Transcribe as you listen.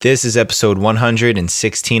This is episode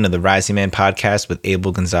 116 of the Rising Man podcast with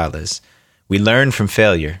Abel Gonzalez. We learn from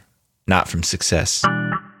failure, not from success.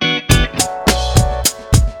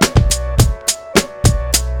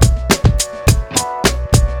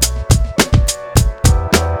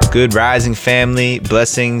 Good rising family,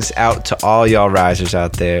 blessings out to all y'all risers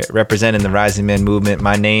out there. Representing the Rising Man movement,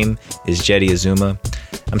 my name is Jetty Azuma.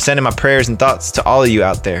 I'm sending my prayers and thoughts to all of you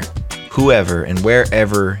out there, whoever and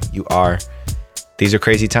wherever you are. These are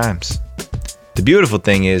crazy times. The beautiful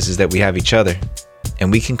thing is that we have each other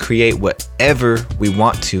and we can create whatever we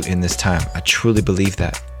want to in this time. I truly believe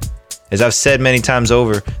that. As I've said many times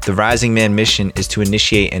over, the Rising Man mission is to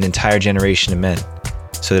initiate an entire generation of men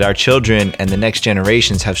so that our children and the next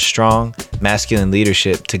generations have strong, masculine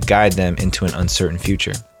leadership to guide them into an uncertain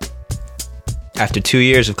future. After 2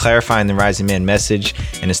 years of clarifying the Rising Man message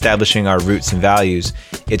and establishing our roots and values,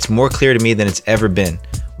 it's more clear to me than it's ever been.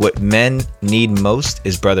 What men need most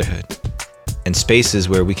is brotherhood and spaces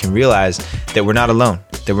where we can realize that we're not alone,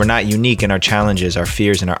 that we're not unique in our challenges, our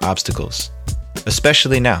fears, and our obstacles.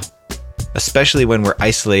 Especially now, especially when we're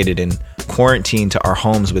isolated and quarantined to our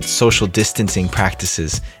homes with social distancing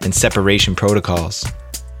practices and separation protocols.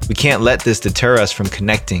 We can't let this deter us from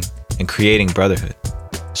connecting and creating brotherhood.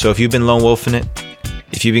 So if you've been lone wolfing it,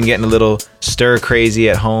 if you've been getting a little stir crazy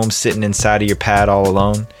at home, sitting inside of your pad all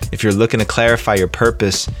alone, if you're looking to clarify your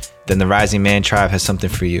purpose, then the Rising Man Tribe has something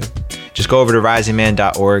for you. Just go over to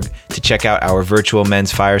risingman.org to check out our virtual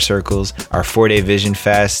men's fire circles, our 4-day vision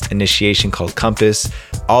fast initiation called Compass,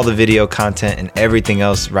 all the video content and everything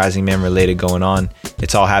else Rising Man related going on.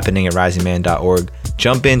 It's all happening at risingman.org.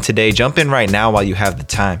 Jump in today, jump in right now while you have the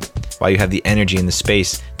time, while you have the energy and the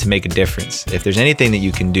space to make a difference. If there's anything that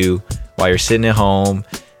you can do while you're sitting at home,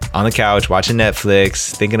 on the couch, watching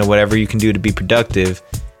Netflix, thinking of whatever you can do to be productive,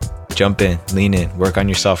 jump in, lean in, work on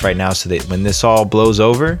yourself right now so that when this all blows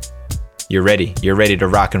over, you're ready. You're ready to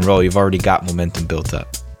rock and roll. You've already got momentum built up.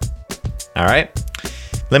 All right.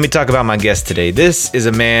 Let me talk about my guest today. This is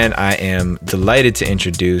a man I am delighted to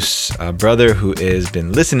introduce, a brother who has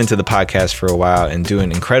been listening to the podcast for a while and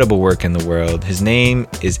doing incredible work in the world. His name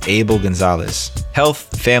is Abel Gonzalez.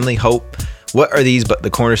 Health, family, hope. What are these but the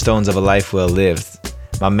cornerstones of a life well lived?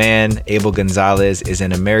 My man, Abel Gonzalez, is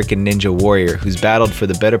an American ninja warrior who's battled for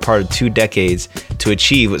the better part of 2 decades to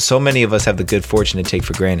achieve what so many of us have the good fortune to take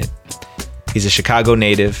for granted. He's a Chicago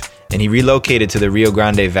native, and he relocated to the Rio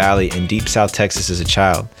Grande Valley in deep South Texas as a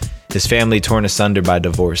child, his family torn asunder by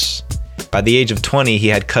divorce. By the age of 20, he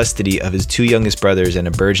had custody of his 2 youngest brothers and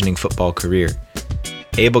a burgeoning football career.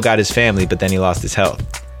 Abel got his family, but then he lost his health.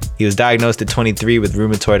 He was diagnosed at 23 with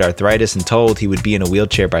rheumatoid arthritis and told he would be in a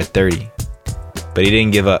wheelchair by 30. But he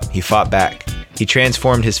didn't give up. He fought back. He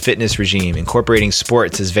transformed his fitness regime, incorporating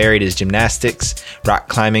sports as varied as gymnastics, rock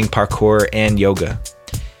climbing, parkour, and yoga.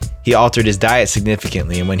 He altered his diet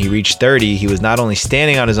significantly, and when he reached 30, he was not only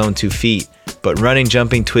standing on his own 2 feet, but running,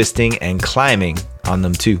 jumping, twisting, and climbing on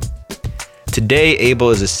them too. Today, Abel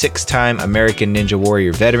is a 6-time American Ninja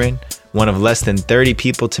Warrior veteran, one of less than 30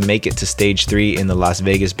 people to make it to stage 3 in the Las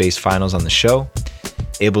Vegas-based finals on the show.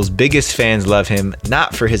 Abel's biggest fans love him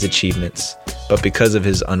not for his achievements, but because of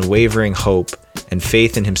his unwavering hope and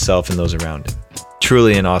faith in himself and those around him.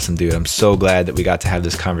 Truly an awesome dude. I'm so glad that we got to have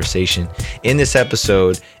this conversation. In this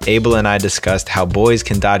episode, Abel and I discussed how boys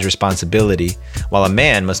can dodge responsibility while a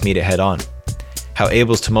man must meet it head on. How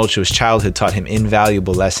Abel's tumultuous childhood taught him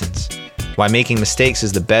invaluable lessons. Why making mistakes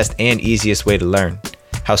is the best and easiest way to learn.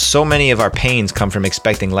 How so many of our pains come from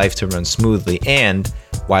expecting life to run smoothly, and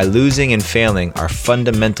why losing and failing are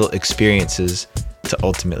fundamental experiences to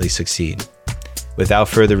ultimately succeed. Without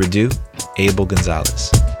further ado, Abel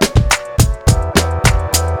Gonzalez.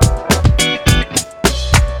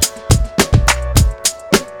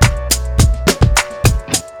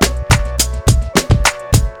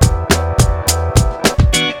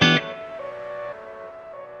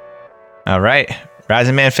 All right,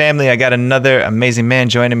 Rising Man family, I got another amazing man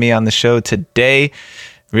joining me on the show today.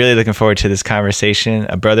 Really looking forward to this conversation.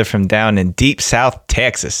 A brother from down in deep South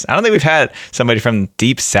Texas. I don't think we've had somebody from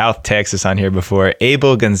deep South Texas on here before.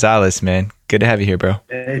 Abel Gonzalez, man. Good to have you here, bro.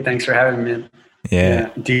 Hey, thanks for having me, man. Yeah.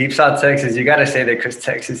 Deep South Texas. You got to say that because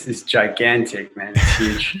Texas is gigantic, man. It's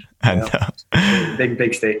huge. I know.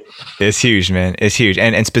 Big state. It's huge, man. It's huge.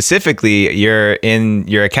 And specifically, you're in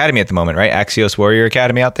your academy at the moment, right? Axios Warrior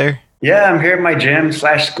Academy out there? Yeah, I'm here at my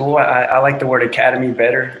gym/school. I like the word academy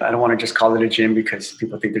better. I don't want to just call it a gym because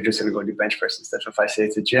people think they're just going to go do bench press and stuff. If I say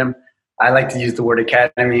it's a gym, I like to use the word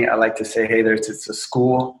academy. I like to say, hey, it's a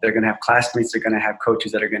school. They're going to have classmates. They're going to have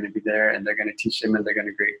coaches that are going to be there, and they're going to teach them, and they're going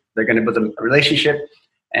to build a relationship.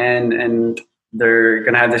 And they're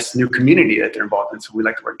going to have this new community that they're involved in. So we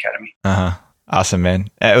like the word academy. Uh-huh. Awesome, man.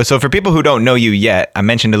 So for people who don't know you yet, I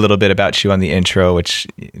mentioned a little bit about you on the intro, which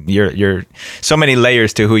you're so many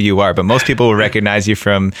layers to who you are, but most people will recognize you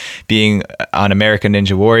from being on American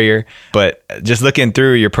Ninja Warrior. But just looking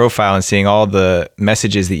through your profile and seeing all the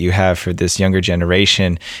messages that you have for this younger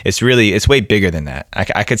generation, it's way bigger than that.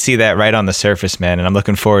 I could see that right on the surface, man. And I'm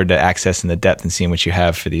looking forward to accessing the depth and seeing what you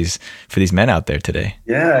have for these men out there today.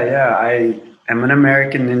 Yeah. I'm an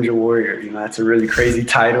American Ninja Warrior. That's a really crazy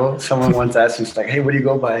title. Someone once asked me, like, hey, what do you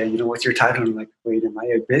go by? What's your title? I'm like, wait, am I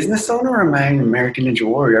a business owner or am I an American Ninja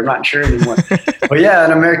Warrior? I'm not sure anymore. But yeah,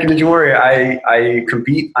 an American Ninja Warrior. I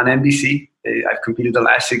compete on NBC. I've competed the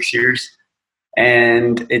last 6 years.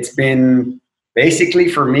 And it's been basically,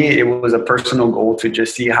 for me, it was a personal goal to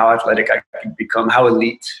just see how athletic I could become, how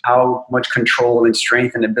elite, how much control and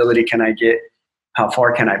strength and ability can I get, how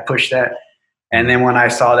far can I push that. And then when I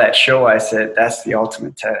saw that show, I said, that's the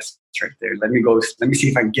ultimate test right there. Let me see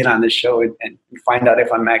if I can get on this show and find out if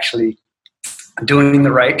I'm actually doing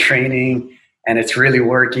the right training and it's really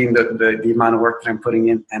working, the amount of work that I'm putting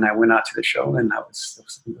in. And I went out to the show, and it was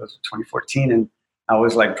 2014, and I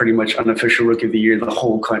was like pretty much unofficial rookie of the year in the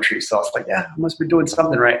whole country. So I was like, yeah, I must be doing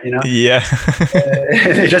something right, Yeah.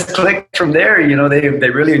 They just clicked from there. They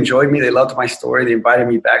really enjoyed me. They loved my story. They invited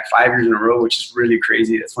me back 5 years in a row, which is really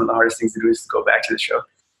crazy. That's one of the hardest things to do, is to go back to the show.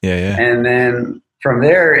 Yeah. And then from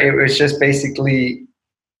there, it was just basically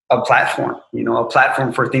a platform, a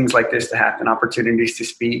platform for things like this to happen, opportunities to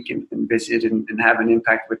speak and visit and have an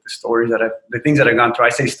impact with the things that I've gone through. I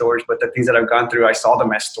say stories, but the things that I've gone through, I saw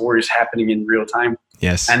them as stories happening in real time.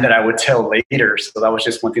 Yes. And that I would tell later. So that was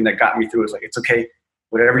just one thing that got me through. It was like, it's okay.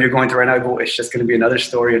 Whatever you're going through right now, it's just going to be another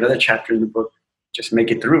story, another chapter in the book. Just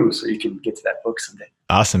make it through so you can get to that book someday.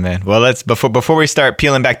 Awesome, man. Well, let's before we start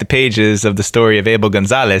peeling back the pages of the story of Abel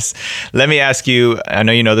Gonzalez, let me ask you, I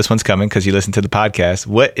know you know this one's coming because you listen to the podcast.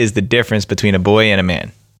 What is the difference between a boy and a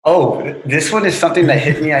man? Oh, this one is something that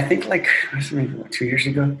hit me, I think, like 2 years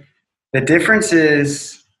ago. The difference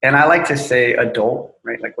is, and I like to say adult,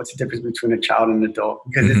 right? Like, what's the difference between a child and an adult?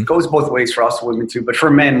 Because it goes both ways for us women too, but for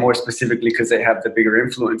men more specifically because they have the bigger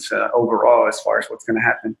influence overall as far as what's going to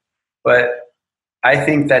happen. But I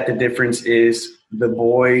think that the difference is the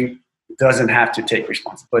boy doesn't have to take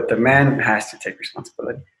responsibility, but the man has to take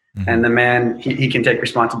responsibility. Mm-hmm. And the man, he can take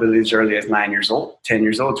responsibility as early as 9 years old, 10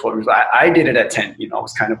 years old, 12 years old. I did it at 10, I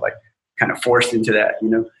was kind of forced into that,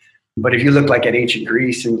 But if you look like at ancient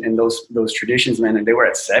Greece and those traditions, man, and they were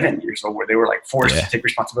at 7 years old where they were like forced to take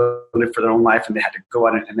responsibility for their own life, and they had to go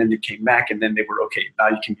out and then they came back and then they were, okay, now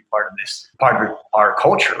you can be part of our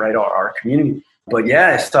culture, right? Our community. But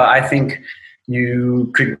yeah, so I think you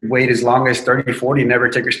could wait as long as 30, 40, never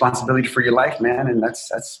take responsibility for your life, man. And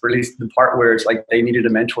that's really the part where it's like they needed a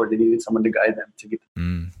mentor. They needed someone to guide them to get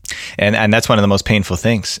them. And that's one of the most painful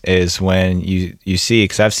things is when you see,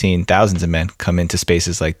 because I've seen thousands of men come into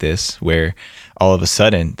spaces like this where all of a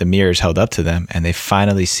sudden the mirror is held up to them and they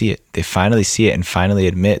finally see it. They finally see it and finally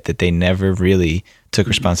admit that they never really took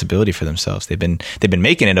responsibility for themselves. They've been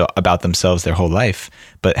making it about themselves their whole life,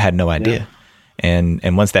 but had no idea. Yeah.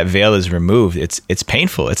 And once that veil is removed, it's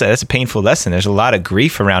painful. That's a painful lesson. There's a lot of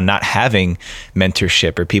grief around not having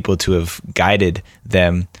mentorship or people to have guided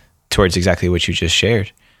them towards exactly what you just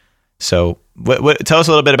shared. So tell us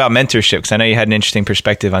a little bit about mentorship, because I know you had an interesting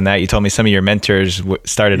perspective on that. You told me some of your mentors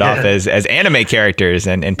started off as anime characters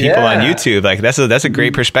and people on YouTube. Like that's a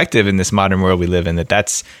great perspective in this modern world we live in.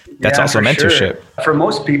 That's also mentorship. Sure. For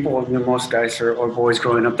most people, most guys or boys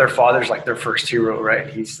growing up, their father's like their first hero, right?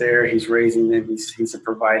 He's there, he's raising them, he's a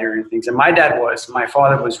provider and things. And my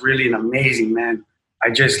father was really an amazing man. I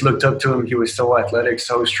just looked up to him. He was so athletic,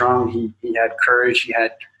 so strong. He had courage. He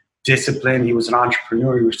had discipline. He was an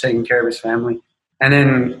entrepreneur. He was taking care of his family. And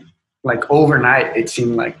then like overnight, it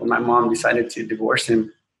seemed like when my mom decided to divorce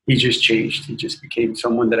him, he just changed. He just became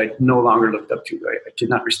someone that I no longer looked up to. I did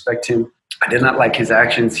not respect him. I did not like his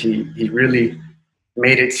actions. He really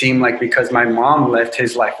made it seem like because my mom left,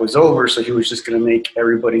 his life was over. So he was just going to make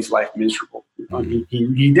everybody's life miserable.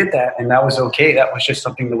 He did that, and that was okay. That was just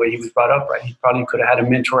something the way he was brought up, right? He probably could have had a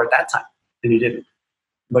mentor at that time, and he didn't.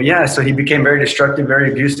 But yeah, so he became very destructive, very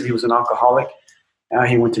abusive. He was an alcoholic.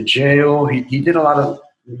 He went to jail. He did a lot of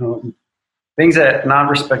things that not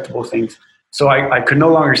respectable things. So I could no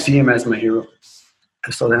longer see him as my hero.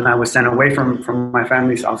 So then I was sent away from my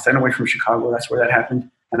family. So I was sent away from Chicago. That's where that happened.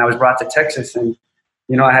 And I was brought to Texas. And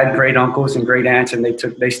I had great uncles and great aunts, and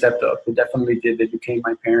they stepped up. They definitely did. They became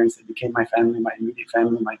my parents. They became my family, my immediate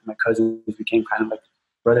family. My cousins became kind of like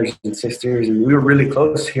brothers and sisters, and we were really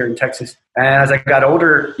close here in Texas. And as I got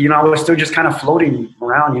older, I was still just kind of floating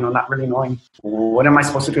around, not really knowing what am I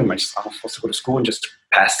supposed to do. I'm supposed to go to school and just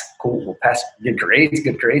pass school, get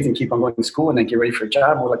grades, and keep on going to school and then get ready for a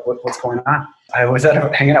job. We're like, what's going on? I was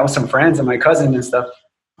hanging out with some friends and my cousin and stuff.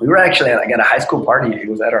 We were actually at a high school party. It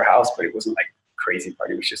was at our house, but it wasn't like a crazy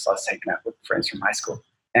party. It was just us hanging out with friends from high school.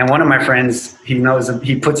 And one of my friends, he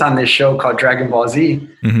puts on this show called Dragon Ball Z.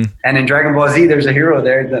 Mm-hmm. And in Dragon Ball Z, there's a hero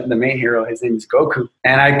there, the main hero. His name is Goku.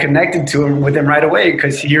 And I connected with him right away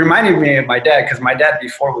because he reminded me of my dad. Because my dad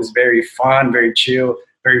before was very fun, very chill,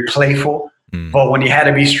 very playful. Mm. But when he had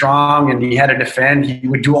to be strong and he had to defend, he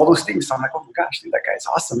would do all those things. So I'm like, oh my gosh, dude, that guy's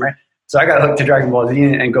awesome, right? So I got hooked to Dragon Ball Z,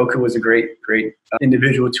 and Goku was a great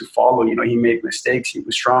individual to follow. He made mistakes. He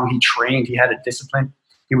was strong. He trained. He had a discipline.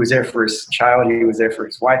 He was there for his child. He was there for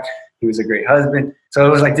his wife. He was a great husband. So it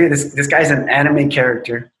was like, dude, this guy's an anime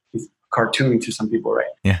character. He's a cartoon to some people, right?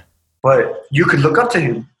 Yeah. But you could look up to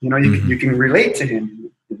him. You can relate to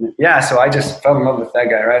him. Yeah, so I just fell in love with that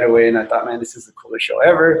guy right away, and I thought, man, this is the coolest show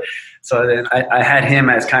ever. So then I had him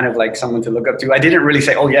as kind of like someone to look up to. I didn't really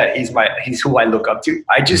say, oh yeah, he's who I look up to.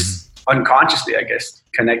 I just unconsciously, I guess,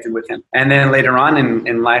 connected with him. And then later on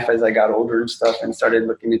in life, as I got older and stuff and started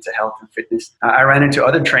looking into health and fitness, I ran into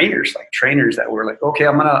other trainers that were like, okay,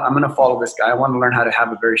 I'm gonna follow this guy. I want to learn how to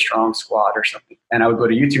have a very strong squat or something. And I would go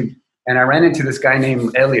to YouTube, and I ran into this guy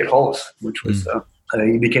named Elliot Hulse, which was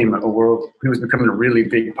he was becoming a really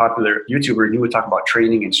big popular YouTuber, and he would talk about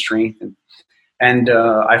training and strength. And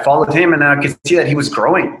I followed him, and I could see that he was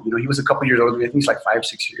growing. He was a couple years older than me. I think he's like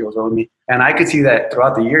 5-6 years older than me. And I could see that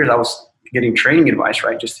throughout the years, I was getting training advice,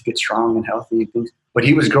 right, just to get strong and healthy and things. But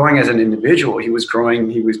he was growing as an individual. He was growing.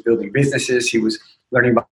 He was building businesses. He was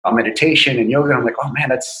learning about meditation and yoga. And I'm like, oh man,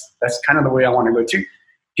 that's kind of the way I want to go too.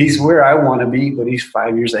 He's where I want to be, but he's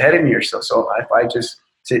 5 years ahead of me or so. So if I just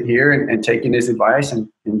sit here and take in his advice and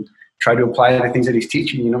try to apply the things that he's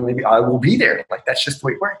teaching, maybe I will be there. Like, that's just the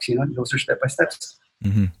way it works, those are step-by-steps.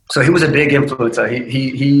 Mm-hmm. So he was a big influence.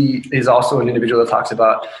 He is also an individual that talks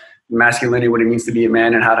about masculinity, what it means to be a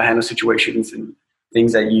man, and how to handle situations and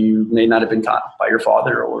things that you may not have been taught by your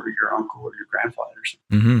father or your uncle or your grandfather.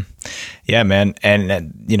 Mm-hmm. Yeah, man. And,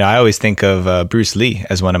 I always think of Bruce Lee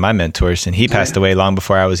as one of my mentors, and he passed away long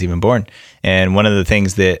before I was even born. And one of the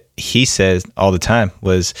things that he says all the time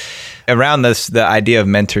was around the idea of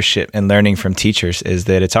mentorship and learning from teachers is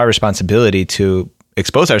that it's our responsibility to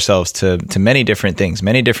expose ourselves to many different things,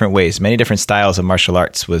 many different ways, many different styles of martial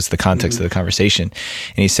arts was the context of the conversation.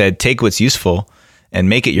 And he said, take what's useful and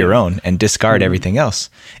make it your own and discard everything else.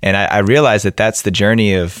 And I realized that that's the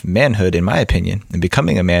journey of manhood, in my opinion, and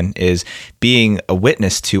becoming a man is being a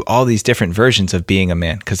witness to all these different versions of being a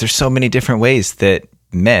man. Because there's so many different ways that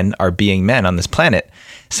men are being men on this planet.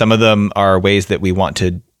 Some of them are ways that we want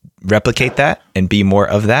to replicate that and be more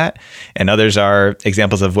of that. And others are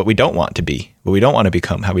examples of what we don't want to be, what we don't want to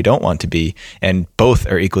become, how we don't want to be. And both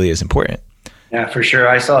are equally as important. Yeah, for sure.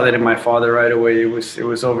 I saw that in my father right away. It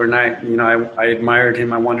was overnight. I admired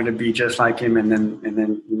him. I wanted to be just like him. And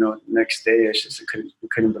then next day, I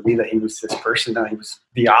couldn't believe that he was this person. He was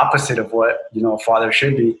the opposite of what, a father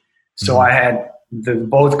should be. So I had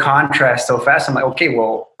both contrast so fast. I'm like, okay,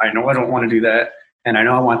 well, I know I don't want to do that. And I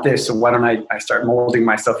know I want this. So why don't I start molding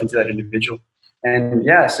myself into that individual? And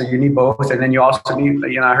yeah, so you need both. And then you also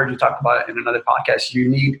need, I heard you talk about it in another podcast. You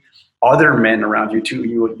need other men around you too.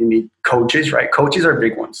 You need coaches, right? Coaches are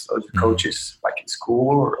big ones. Those are coaches like in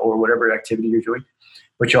school or whatever activity you're doing.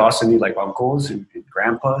 But you also need like uncles and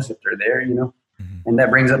grandpas if they're there, And that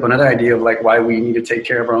brings up another idea of like why we need to take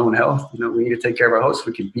care of our own health. We need to take care of our health so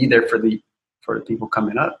we can be there for the people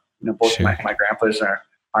coming up. Both my grandpas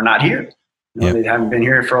are not here. They haven't been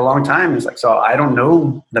here for a long time. It's like, so I don't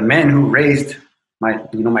know the men who raised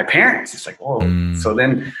my parents. It's like, so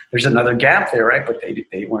then there's another gap there, right? But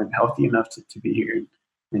they weren't healthy enough to be here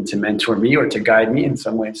and to mentor me or to guide me in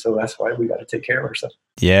some way. So that's why we got to take care of ourselves.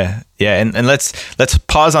 Yeah. And let's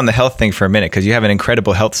pause on the health thing for a minute, because you have an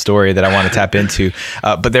incredible health story that I want to tap into.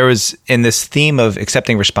 But there was in this theme of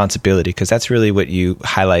accepting responsibility, because that's really what you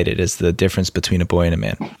highlighted as the difference between a boy and a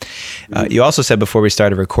man. You also said before we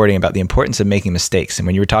started recording about the importance of making mistakes. And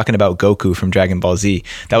when you were talking about Goku from Dragon Ball Z,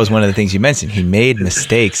 that was one of the things you mentioned. He made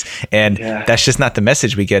mistakes, and that's just not the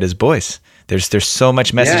message we get as boys. There's so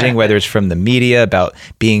much messaging, whether it's from the media about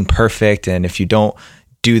being perfect, and if you don't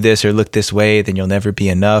do this or look this way, then you'll never be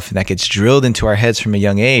enough. And that gets drilled into our heads from a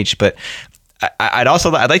young age. But I'd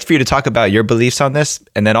like for you to talk about your beliefs on this,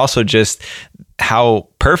 and then also just how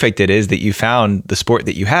perfect it is that you found the sport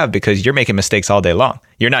that you have, because you're making mistakes all day long.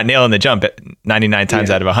 You're not nailing the 99 times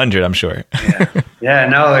out of 100, I'm sure. Yeah,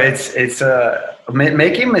 no, it's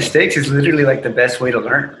making mistakes is literally like the best way to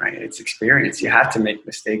learn, right? It's experience. You have to make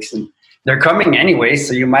mistakes, and they're coming anyway,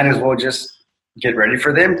 so you might as well just get ready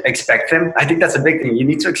for them, expect them. I think that's a big thing. You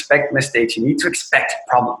need to expect mistakes. You need to expect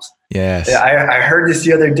problems. Yes. I heard this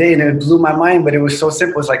the other day and it blew my mind, but it was so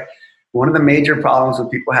simple. It's like one of the major problems that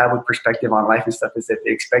people have with perspective on life and stuff is that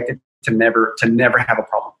they expect it to never have a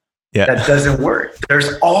problem. Yeah. That doesn't work.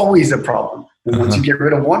 There's always a problem. And once you get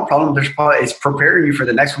rid of one problem, it's preparing you for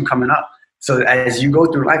the next one coming up. So as you go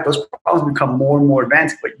through life, those problems become more and more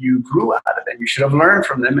advanced, but you grew out of them. You should have learned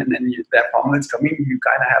from them. And then that problem that's coming, you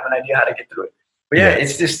kind of have an idea how to get through it. But yeah,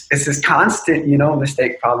 it's this constant,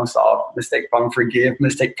 mistake, problem solve, mistake, problem forgive,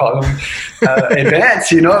 mistake, problem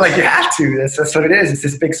advance, like you have to. That's what it is. It's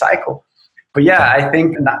this big cycle. But yeah, I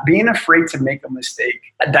think not being afraid to make a mistake,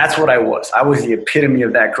 that's what I was. I was the epitome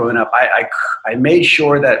of that growing up. I made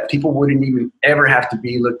sure that people wouldn't even ever have to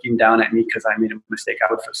be looking down at me because I made a mistake.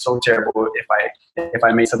 I would feel so terrible if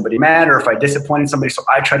I made somebody mad or if I disappointed somebody. So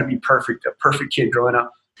I tried to be perfect, a perfect kid growing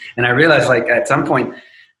up. And I realized at some point,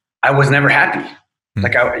 I was never happy.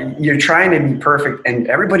 You're trying to be perfect and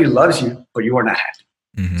everybody loves you, but you are not happy.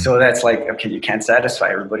 Mm-hmm. So that's okay, you can't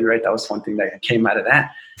satisfy everybody, right? That was one thing that came out of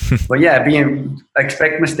that. But yeah,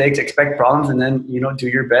 expect mistakes, expect problems, and then, do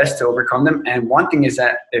your best to overcome them. And one thing is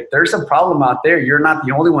that if there's a problem out there, you're not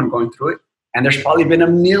the only one going through it. And there's probably been a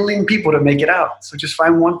million people to make it out. So just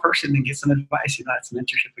find one person and get some advice. It's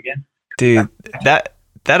mentorship again. Dude,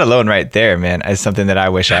 that alone right there, man, is something that I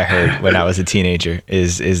wish I heard when I was a teenager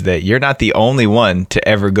is that you're not the only one to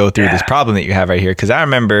ever go through this problem that you have right here. Because I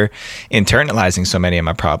remember internalizing so many of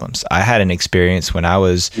my problems. I had an experience when I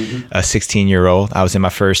was a 16-year-old. I was in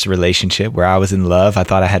my first relationship where I was in love. I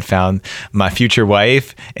thought I had found my future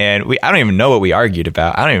wife, and I don't even know what we argued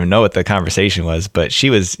about. I don't even know what the conversation was, but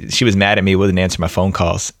she was mad at me, wouldn't answer my phone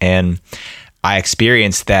calls. And I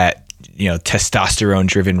experienced that testosterone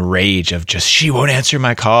driven rage of just, she won't answer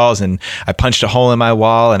my calls. And I punched a hole in my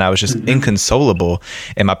wall and I was just inconsolable.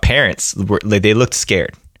 And my parents they looked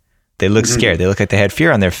scared. They looked scared. They looked like they had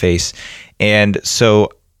fear on their face. And so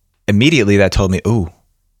immediately that told me, ooh,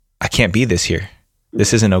 I can't be this here.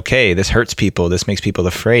 This isn't okay. This hurts people. This makes people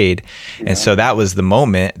afraid. And so that was the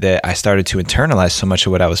moment that I started to internalize so much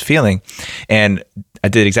of what I was feeling. And I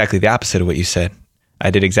did exactly the opposite of what you said. I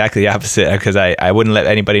did exactly the opposite because I wouldn't let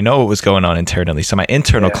anybody know what was going on internally. So my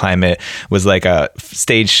internal climate was like a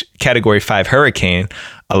stage category 5 hurricane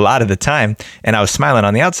a lot of the time. And I was smiling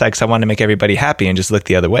on the outside because I wanted to make everybody happy and just look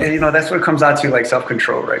the other way. That's what it comes out to,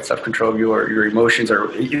 self-control, right? Self-control of your emotions. I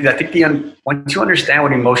think once you understand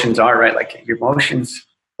what emotions are, right? Your emotions,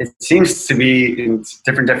 it seems to be in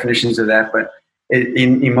different definitions of that, but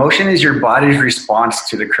emotion is your body's response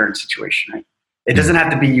to the current situation, right? It doesn't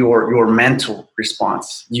have to be your mental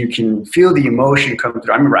response. You can feel the emotion come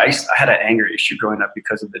through. I remember I had an anger issue growing up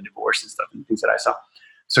because of the divorce and stuff and things that I saw.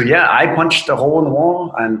 So yeah, I punched a hole in the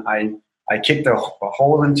wall and I kicked a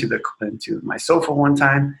hole into my sofa one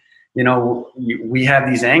time. We have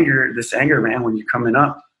this anger, man, when you're coming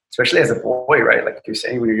up, especially as a boy, right? Like you're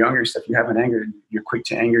saying, when you're younger and stuff, you have an anger, you're quick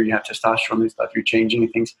to anger, you have testosterone and stuff, you're changing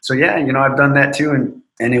and things. So yeah, I've done that too. And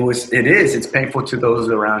it's painful to those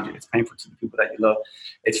around you. It's painful to the people that you love.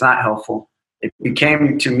 It's not helpful. It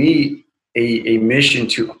became to me a mission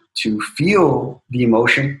to feel the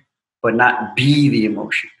emotion, but not be the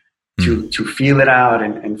emotion. To feel it out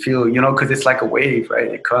and feel, because it's like a wave, right?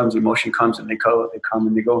 It comes, emotion comes and they come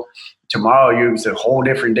and they go. Tomorrow it's a whole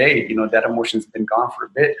different day. That emotion's been gone for a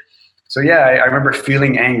bit. So yeah, I remember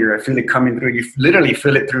feeling anger. I feel it coming through. You literally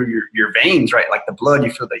feel it through your veins, right? Like the blood,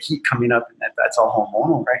 you feel the heat coming up, and that's all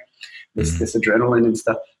hormonal, right? This adrenaline and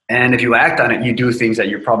stuff. And if you act on it, you do things that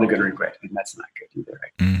you're probably going to regret, and that's not good either,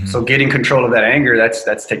 right? So getting control of that anger,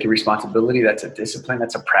 that's taking responsibility. That's a discipline.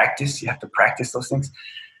 That's a practice. You have to practice those things.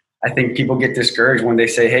 I think people get discouraged when they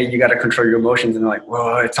say, hey, you got to control your emotions. And they're like,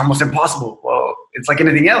 well, it's almost impossible. Well, it's like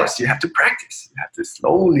anything else. You have to practice. You have to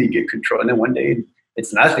slowly get control. And then one day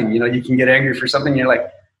it's nothing. You can get angry for something. You're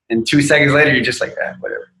like, and 2 seconds later, you're just like,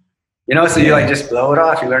 whatever. So you just blow it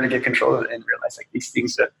off. You learn to get control and realize these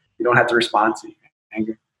things that you don't have to respond to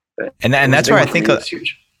anger. But and that's where I think it's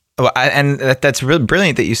huge. Well, that's really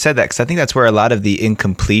brilliant that you said that, because I think that's where a lot of the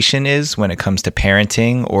incompletion is when it comes to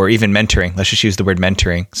parenting or even mentoring. Let's just use the word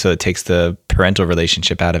mentoring so it takes the parental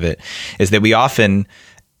relationship out of it, is that we often,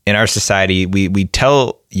 in our society, we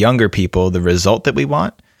tell younger people the result that we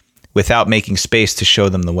want without making space to show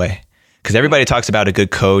them the way. Because everybody talks about a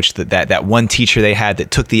good coach, that one teacher they had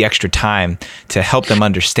that took the extra time to help them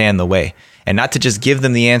understand the way. And not to just give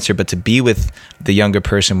them the answer, but to be with the younger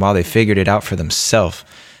person while they figured it out for themselves.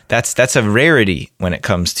 that's a rarity when it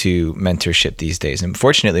comes to mentorship these days. And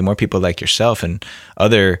fortunately, more people like yourself and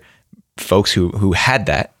other folks who had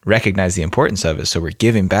that recognize the importance of it. So we're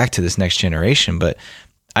giving back to this next generation. But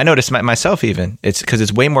I noticed myself even, it's because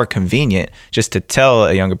it's way more convenient just to tell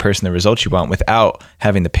a younger person the results you want without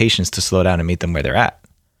having the patience to slow down and meet them where they're at.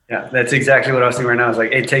 Yeah, that's exactly what I was thinking right now. It's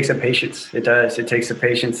like, it takes a patience. It does. It takes a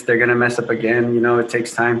patience. They're going to mess up again. It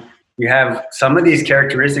takes time. You have some of these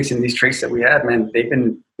characteristics and these traits that we have, man, they've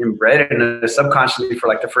been inbred in us subconsciously for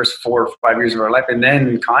like the first 4 or 5 years of our life. And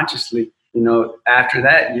then consciously, after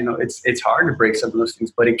that, it's hard to break some of those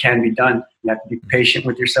things, but it can be done. You have to be patient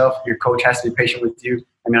with yourself. Your coach has to be patient with you.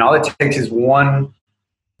 I mean, all it takes is one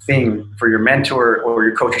thing for your mentor or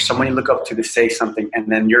your coach or someone you look up to say something,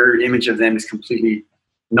 and then your image of them is completely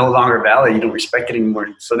no longer valid. You don't respect it anymore.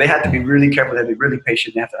 So they have to be really careful. They have to be really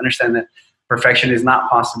patient. They have to understand that perfection is not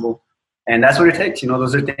possible. And that's what it takes.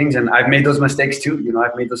 Those are things. And I've made those mistakes too.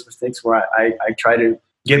 I've made those mistakes where I try to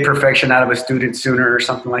get perfection out of a student sooner or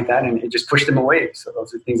something like that. And it just pushed them away. So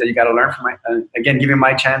those are things that you got to learn from. Again, giving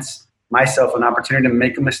myself an opportunity to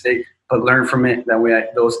make a mistake, but learn from it. That way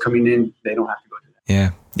those coming in, they don't have to go through that.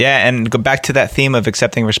 Yeah. Yeah. And go back to that theme of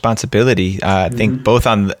accepting responsibility. I think both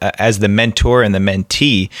as the mentor and the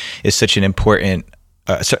mentee is such an important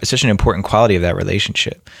quality of that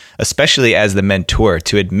relationship, especially as the mentor,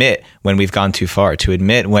 to admit when we've gone too far, to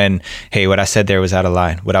admit when, hey, what I said there was out of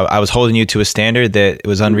line. I was holding you to a standard that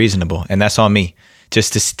was unreasonable, and that's on me.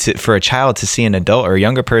 Just for a child to see an adult or a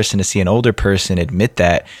younger person to see an older person admit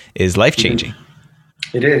that is life-changing.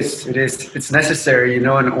 It is. It's necessary,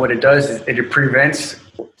 and what it does is it prevents,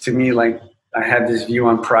 to me, like, I have this view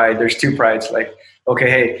on pride. There's 2 prides, like, okay,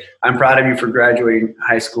 hey, I'm proud of you for graduating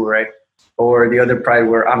high school, right? Or the other pride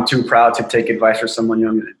where I'm too proud to take advice from someone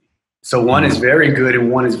younger than me. So one is very good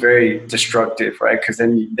and one is very destructive, right? Because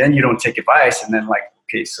then you don't take advice, and then like,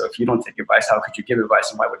 okay, so if you don't take advice, how could you give advice,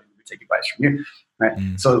 and why would we take advice from you, right?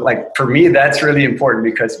 So like for me, that's really important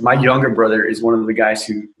because my younger brother is one of the guys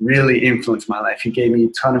who really influenced my life. He gave me a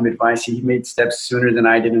ton of advice. He made steps sooner than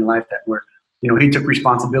I did in life that were, he took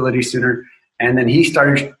responsibility sooner, and then he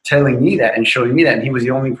started telling me that and showing me that, and he was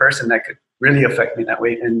the only person that could really affect me that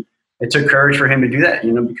way. And it took courage for him to do that,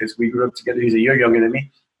 because we grew up together. He's a year younger than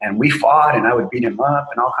me, and we fought, and I would beat him up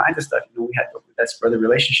and all kinds of stuff. We had that brother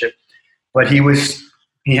relationship, but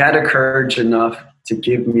he had a courage enough to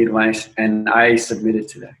give me advice, and I submitted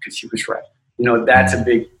to that because he was right. That's a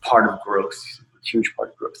big part of growth, a huge part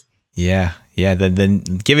of growth. Yeah.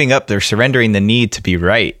 The giving up, they're surrendering the need to be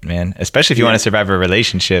right, man. Especially if you want to survive a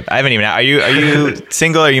relationship. I haven't even. Are you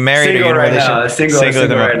single? Are you married? Single are you in a right relationship? now.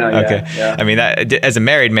 Single right now. Yeah, okay. Yeah. I mean, that as a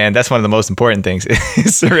married man, that's one of the most important things: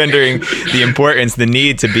 is surrendering the importance, the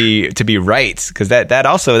need to be right, because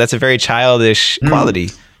that's a very childish quality.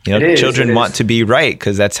 Children want to be right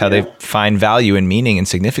because that's how they find value and meaning and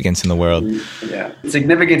significance in the world. Yeah.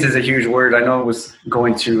 Significance is a huge word. I know I was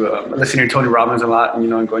going to listening to Tony Robbins a lot,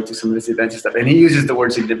 and going to some of his events and stuff, and he uses the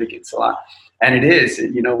word significance a lot. And it is,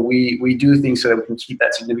 we do things so that we can keep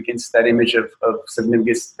that significance, that image of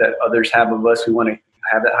significance that others have of us. We want to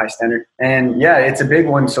have that high standard. And yeah, it's a big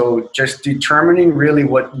one. So just determining really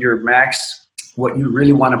what you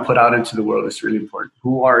really want to put out into the world is really important.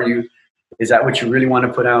 Who are you? Is that what you really want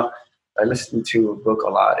to put out? I listened to a book a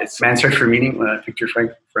lot. It's Man's Search for Meaning, Viktor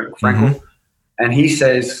Frankl. And he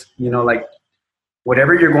says, like,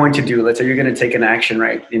 whatever you're going to do, let's say you're going to take an action,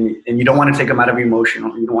 right? And you don't want to take them out of emotion.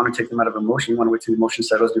 You don't want to take them out of emotion. You want to wait till the emotion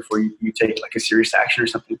settles before you take like a serious action or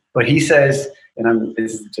something. But he says, and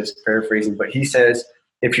this is just paraphrasing, but he says,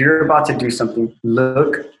 if you're about to do something,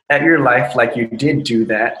 look at your life like you did do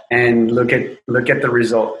that and look at the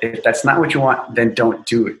result. If that's not what you want, then don't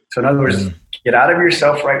do it. So in other words, get out of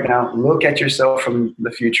yourself right now, look at yourself from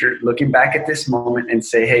the future, looking back at this moment and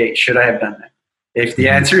say, hey, should I have done that? If the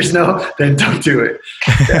answer is no, then don't do it.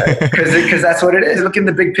 Because that's what it is. Look in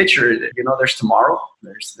the big picture. There's tomorrow,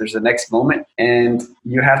 there's the next moment. And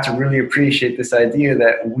you have to really appreciate this idea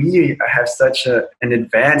that we have such an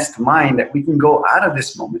advanced mind that we can go out of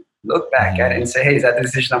this moment, look back at it and say, hey, is that the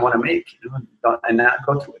decision I want to make? And not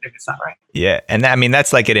go through it if it's not right. Yeah. And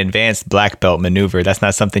that's like an advanced black belt maneuver. That's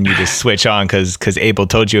not something you just switch on because Abel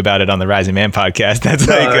told you about it on the Rising Man podcast. That's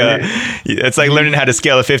it's like learning how to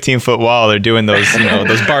scale a 15-foot wall or doing those,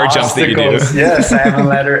 those bar jumps that you do. Yes, I have a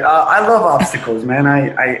ladder. I love obstacles, man.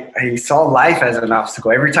 I saw life as an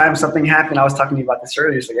obstacle. Every time something happened, I was talking to you about this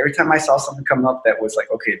earlier. It's like every time I saw something come up that was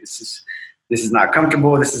like, okay, this is not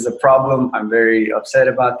comfortable. This is a problem. I'm very upset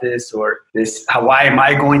about this, or this. Why am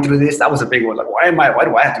I going through this? That was a big one. Like, why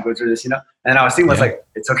do I have to go through this? And I was thinking, like,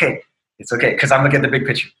 it's okay, because I'm looking at the big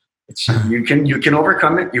picture. You can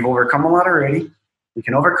overcome it. You've overcome a lot already. You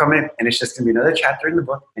can overcome it, and it's just going to be another chapter in the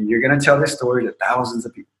book, and you're going to tell this story to thousands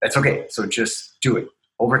of people. That's okay. So just do it.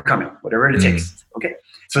 Overcome it, whatever it takes. Okay.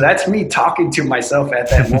 So that's me talking to myself at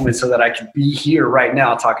that moment so that I can be here right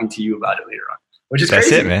now talking to you about it later on, which is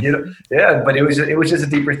crazy. That's it, man. You know? Yeah, but it was just a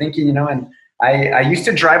deeper thinking, you know, and I used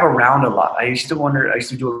to drive around a lot. I used to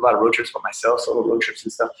do a lot of road trips by myself, solo road trips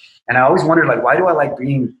and stuff. And I always wondered, like, why do I like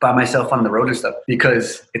being by myself on the road and stuff?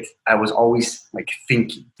 Because I was always like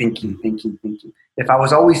thinking. If I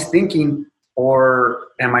was always thinking, or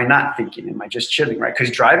am I not thinking? Am I just chilling, right?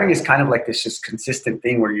 Because driving is kind of like this just consistent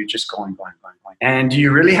thing where you're just going. And do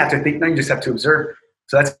you really have to think? No, you just have to observe.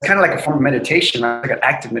 So that's kind of like a form of meditation, right? Like an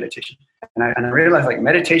active meditation. And I realized like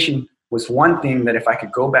meditation was one thing that if I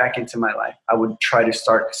could go back into my life, I would try to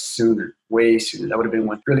start sooner, way sooner. That would have been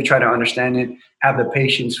one. Really try to understand it, have the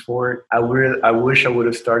patience for it. I wish I would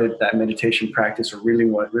have started that meditation practice or really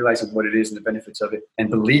realizing what it is and the benefits of it and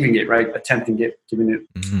believing it, right? Attempting it, giving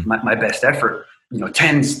it my best effort,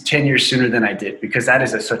 10 years sooner than I did, because that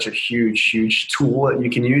is such a huge tool that you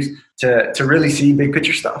can use to really see big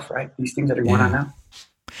picture stuff, right? These things that are going on now.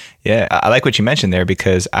 Yeah, I like what you mentioned there,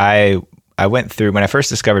 because I went through, when I first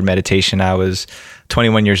discovered meditation, I was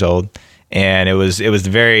 21 years old, and it was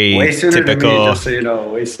very way sooner typical. Than me, just so you know,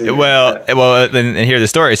 way sooner. Well, and hear the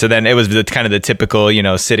story. So then it was kind of the typical,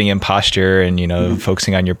 sitting in posture and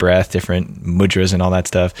focusing on your breath, different mudras and all that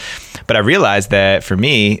stuff. But I realized that for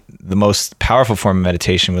me, the most powerful form of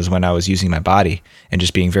meditation was when I was using my body and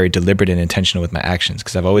just being very deliberate and intentional with my actions,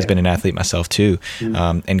 because I've always been an athlete myself too,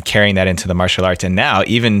 and carrying that into the martial arts. And now,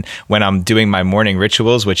 even when I'm doing my morning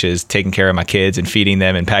rituals, which is taking care of my kids and feeding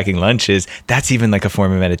them and packing lunches, that's even like a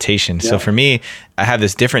form of meditation. Yeah. So for me, I have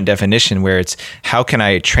this different definition where it's, how can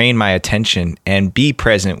I train my attention and be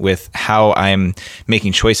present with how I'm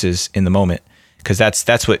making choices in the moment? Because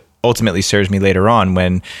that's what ultimately serves me later on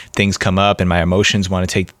when things come up and my emotions want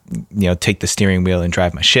to take the steering wheel and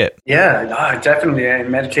drive my ship. Yeah, definitely.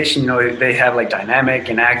 In meditation, they have like dynamic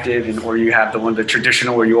and active, or you have the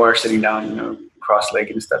traditional where you are sitting down,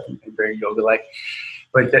 cross-legged and stuff, and very yoga-like.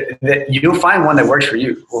 But you'll find one that works for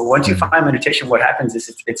you. Well, once you find meditation, what happens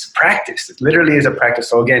is it's practice. It literally is a practice.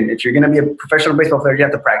 So again, if you're going to be a professional baseball player, you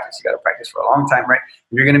have to practice. You got to practice for a long time, right?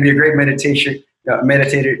 If you're going to be a great meditator,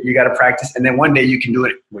 you got to practice. And then one day you can do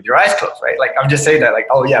it with your eyes closed, right? Like I'm just saying that, like,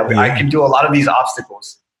 oh yeah, I can do a lot of these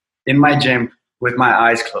obstacles in my gym with my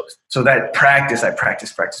eyes closed. So that practice, I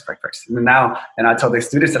practice. And I tell the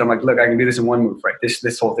students that I'm like, look, I can do this in one move, right?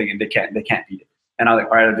 This whole thing, and they can't beat it. And I'm like,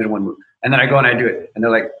 all right, I did one move. And then I go and I do it. And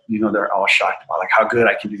they're like, they're all shocked about like how good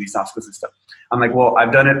I can do these obstacles and stuff. I'm like, well,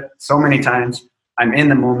 I've done it so many times. I'm in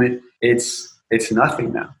the moment. It's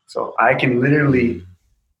nothing now. So I can literally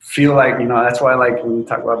feel like, that's why I like when we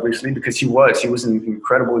talk about Bruce Lee, because he was an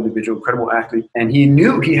incredible individual, incredible athlete. And he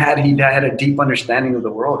knew he had a deep understanding of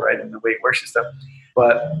the world, right? And the way it works and stuff.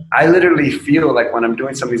 But I literally feel like when I'm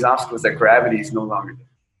doing some of these obstacles that gravity is no longer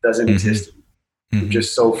there, doesn't exist. I'm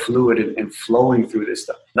just so fluid and flowing through this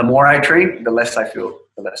stuff. The more I train, the less I feel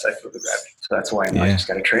the gravity. So that's why I just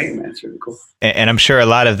got to train, man. It's really cool. And I'm sure a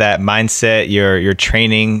lot of that mindset, your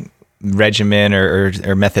training regimen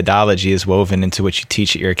or methodology is woven into what you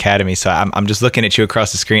teach at your academy. So I'm just looking at you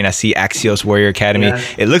across the screen. I see Axios Warrior Academy. Yeah.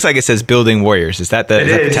 It looks like it says Building Warriors. Is that the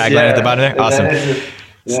tagline at the bottom there? Awesome.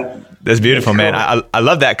 Yeah. That's beautiful, man. I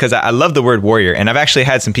love that, because I love the word warrior. And I've actually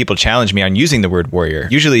had some people challenge me on using the word warrior,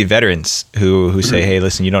 usually veterans who say, hey,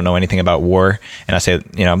 listen, you don't know anything about war. And I say,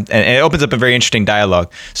 and it opens up a very interesting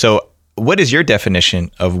dialogue. So what is your definition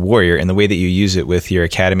of warrior and the way that you use it with your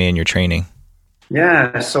academy and your training?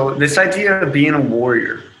 Yeah. So this idea of being a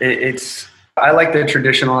warrior, I like the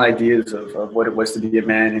traditional ideas of what it was to be a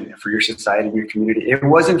man and for your society and your community. It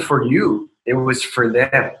wasn't for you. It was for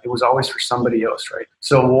them. It was always for somebody else, right?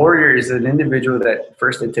 So a warrior is an individual that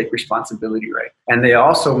first they take responsibility, right? And they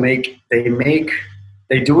also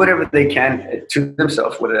they do whatever they can to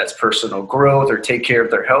themselves, whether that's personal growth or take care of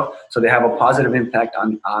their health. So they have a positive impact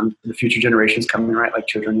on the future generations coming, right? Like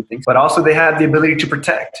children and things. But also they have the ability to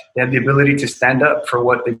protect. They have the ability to stand up for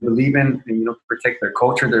what they believe in and, protect their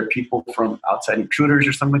culture, their people from outside intruders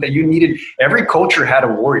or something like that. Every culture had a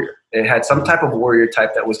warrior. It had some type of warrior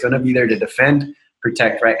type that was going to be there to defend,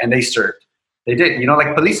 protect, right? And they served. They did.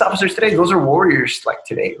 Like police officers today, those are warriors like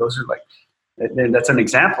today. Those are like, that's an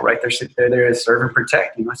example, right? They're there to serve and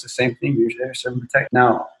protect. It's the same thing. You're there to serve and protect.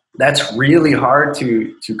 Now, that's really hard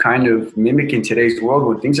to kind of mimic in today's world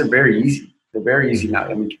when things are very easy. They're very easy now.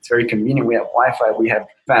 It's very convenient. We have Wi-Fi. We have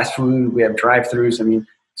fast food. We have drive-thrus.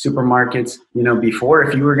 Supermarkets. Before,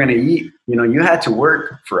 if you were going to eat, you had to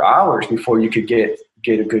work for hours before you could get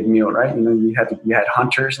get a good meal, right? You had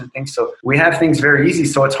hunters and things. So we have things very easy.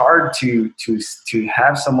 So it's hard to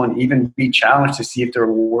have someone even be challenged to see if they're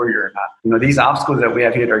a warrior or not. These obstacles that we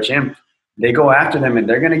have here at our gym, they go after them and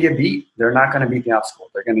they're going to get beat. They're not going to beat the obstacle.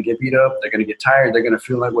 They're going to get beat up. They're going to get tired. They're going to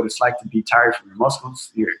feel like what it's like to be tired from your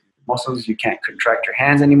muscles. You can't contract your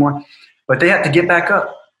hands anymore. But they have to get back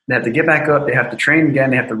up. They have to get back up. They have to train again.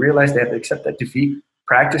 They have to realize they have to accept that defeat,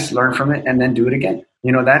 practice, learn from it, and then do it again.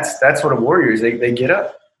 That's what a warrior is. They get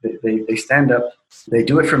up. They stand up. They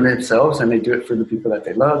do it for themselves, and they do it for the people that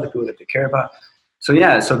they love, the people that they care about. So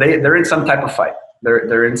they're in some type of fight.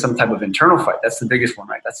 They're in some type of internal fight. That's the biggest one,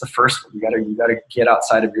 right? That's the first one. You gotta get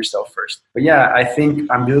outside of yourself first. But yeah, I think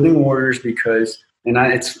I'm building warriors because,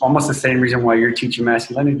 it's almost the same reason why you're teaching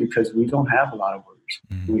masculinity, because we don't have a lot of warriors.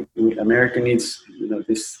 Mm-hmm. America needs,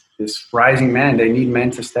 this rising man. They need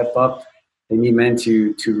men to step up. They need men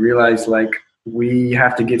to realize, like, we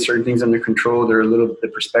have to get certain things under control.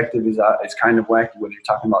 The perspective is kind of wacky, whether you're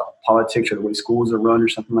talking about politics or the way schools are run or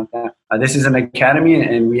something like that. This is an academy,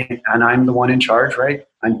 and I'm the one in charge, right?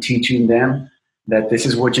 I'm teaching them that this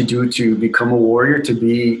is what you do to become a warrior, to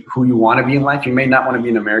be who you want to be in life. You may not want to be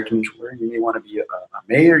an American warrior. You may want to be a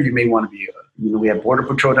mayor. You may want to be we have border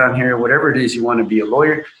patrol down here. Whatever it is, you want to be a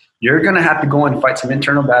lawyer. You're going to have to go and fight some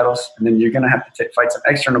internal battles, and then you're going to have to fight some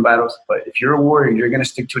external battles. But if you're a warrior, you're going to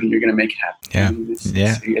stick to it, and you're going to make it happen.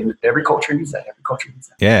 And every culture needs that.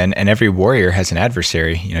 Yeah, and every warrior has an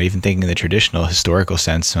adversary. Even thinking in the traditional historical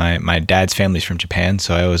sense, my dad's family's from Japan,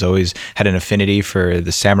 so I always had an affinity for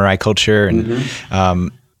the samurai culture, and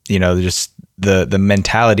just the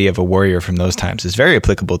mentality of a warrior from those times is very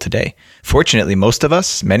applicable today. Fortunately,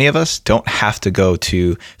 many of us don't have to go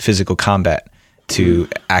to physical combat to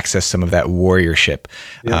access some of that warriorship.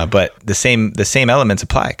 Yeah. But the same elements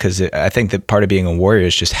apply, because I think that part of being a warrior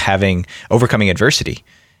is just overcoming adversity,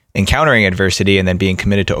 encountering adversity, and then being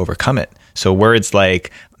committed to overcome it. So words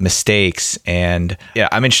like mistakes and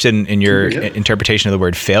I'm interested in your interpretation of the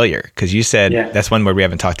word failure, because you said that's one word we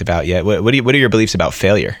haven't talked about yet. What are your beliefs about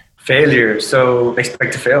failure? Failure. So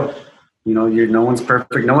expect to fail. No one's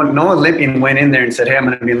perfect. No Olympian went in there and said, "Hey, I'm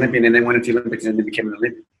going to be an Olympian," and then went into the Olympics and then became an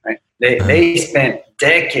Olympian, right? They spent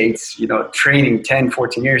decades, training 10,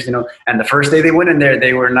 14 years, and the first day they went in there,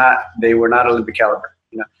 they were not Olympic caliber,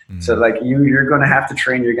 So like you're going to have to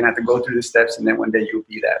train, you're going to have to go through the steps, and then one day you'll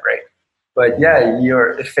be that, right? But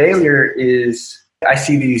your failure is, I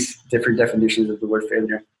see these different definitions of the word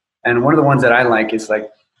failure. And one of the ones that I like is like,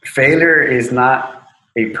 failure is not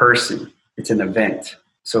a person, it's an event.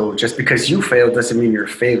 So just because you failed doesn't mean you're a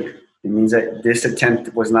failure. It means that this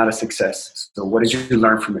attempt was not a success. So what did you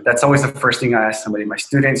learn from it? That's always the first thing I ask somebody, my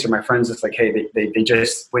students or my friends. It's like, hey, they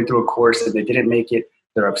just went through a course and they didn't make it.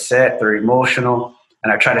 They're upset, they're emotional.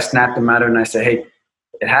 And I try to snap them out of it, and I say, hey,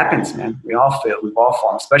 it happens, man. We all fail. We've all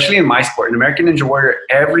fallen, especially in my sport. In American Ninja Warrior,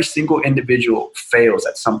 every single individual fails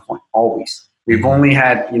at some point, always. We've only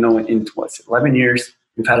had, in 11 years,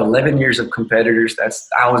 we've had 11 years of competitors. That's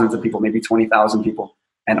thousands of people, maybe 20,000 people.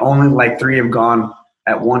 And only like 3 have gone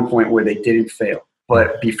at one point where they didn't fail.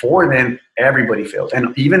 But before then, everybody failed.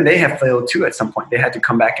 And even they have failed too at some point. They had to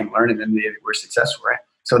come back and learn, and then they were successful, right?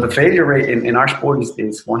 So the failure rate in our sport is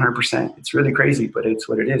 100%. It's really crazy, but it's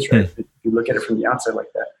what it is, right? If you look at it from the outside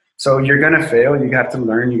like that. So you're going to fail. You have to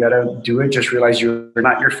learn. You got to do it. Just realize you're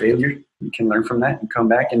not your failure. You can learn from that and come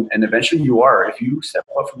back. And eventually you are. If you step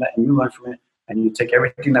up from that and you learn from it and you take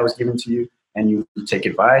everything that was given to you and you take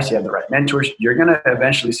advice, you have the right mentors, you're going to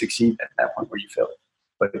eventually succeed at that point where you failed.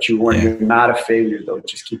 But you're not a failure, though.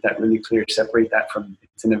 Just keep that really clear. Separate that from,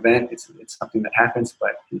 it's an event. It's something that happens,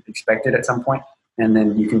 but expect it at some point, and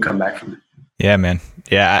then you can come back from it. Yeah, man.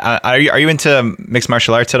 Yeah. Are you into mixed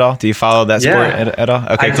martial arts at all? Do you follow that sport at all?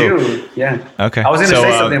 Okay, cool. I do. Yeah. Okay. I was going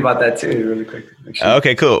to say something about that too, really quick.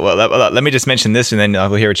 Okay, cool. Well, let me just mention this, and then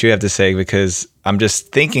I'll hear what you have to say, because I'm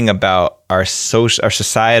just thinking about our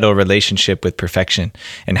societal relationship with perfection,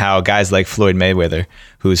 and how guys like Floyd Mayweather,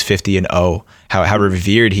 who's 50-0, how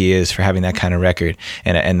revered he is for having that kind of record,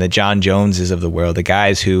 and the John Joneses of the world, the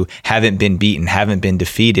guys who haven't been beaten, haven't been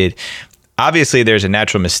defeated. Obviously, there's a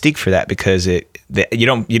natural mystique for that, because you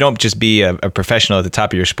don't just be a professional at the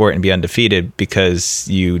top of your sport and be undefeated because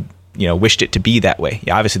you wished it to be that way.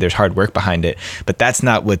 Obviously, there's hard work behind it, but that's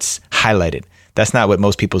not what's highlighted. That's not what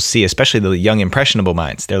most people see, especially the young impressionable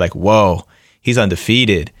minds. They're like, "Whoa, he's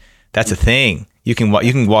undefeated. That's a thing. You can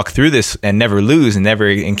walk through this and never lose and never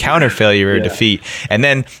encounter failure or defeat." And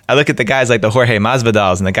then I look at the guys like the Jorge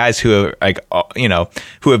Masvidals and the guys who are like,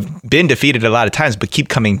 who have been defeated a lot of times but keep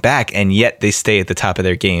coming back, and yet they stay at the top of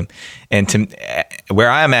their game. And to where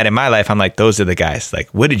I'm at in my life, I'm like, those are the guys. Like,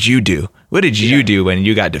 what did you do? What did you do when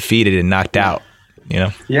you got defeated and knocked out? you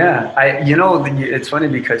know? Yeah, it's funny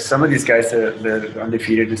because some of these guys, the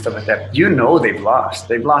undefeated and stuff like that, they've lost.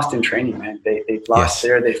 They've lost in training, man. They've lost Yes.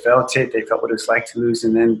 there. They felt it. They felt what it's like to lose,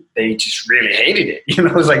 and then they just really hated it.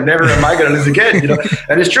 It's like, never am I going to lose again.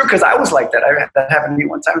 And it's true because I was like that. That happened to me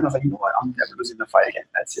one time, and I was like, you know what? I'm never losing a fight again.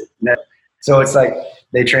 That's it. Never. So it's like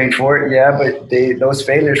they trained for it, yeah. But those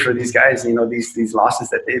failures for these guys, these losses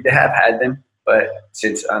that they have had them. But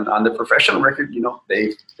since on the professional record,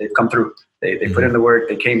 they've come through. They put in the work.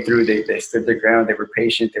 They came through. They stood their ground. They were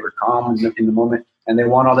patient. They were calm in the moment, and they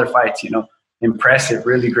won all their fights. Impressive,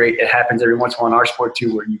 really great. It happens every once in a while in our sport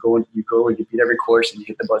too, where you go and you beat every course and you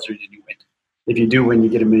hit the buzzer and you win. If you do win, you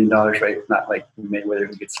get $1 million, right? Not like Mayweather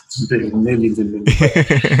who gets millions and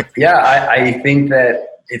millions. Yeah, I think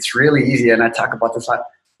that it's really easy, and I talk about this a lot.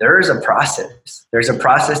 There is a process. There's a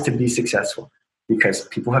process to be successful because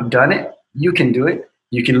people have done it. You can do it.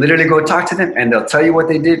 You can literally go talk to them and they'll tell you what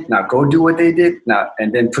they did. Now go do what they did now,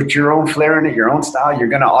 and then put your own flair in it, your own style. You're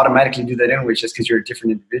going to automatically do that anyway, just because you're a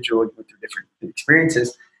different individual with different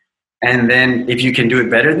experiences. And then if you can do it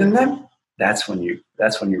better than them, that's when you're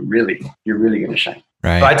really going to shine.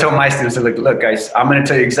 Right. So I told my students, look, guys, I'm going to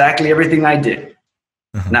tell you exactly everything I did.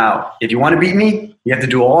 Mm-hmm. Now, if you want to beat me, you have to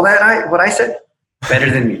do all that what I said better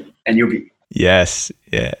than me, and you'll beat me. Yes.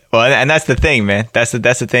 Yeah. Well, and that's the thing, man. That's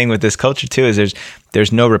the thing with this culture too, is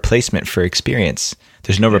there's no replacement for experience.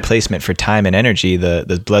 There's no replacement for time and energy,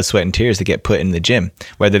 the blood, sweat, and tears that get put in the gym,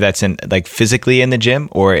 whether that's in like physically in the gym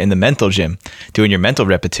or in the mental gym, doing your mental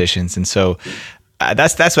repetitions. And so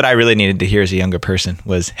that's what I really needed to hear as a younger person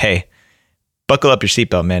was, hey, buckle up your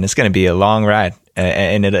seatbelt, man. It's going to be a long ride,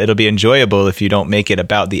 and it'll be enjoyable if you don't make it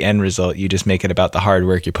about the end result. You just make it about the hard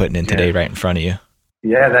work you're putting in today right in front of you.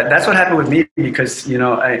 Yeah, that's what happened with me because,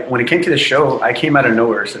 when it came to the show, I came out of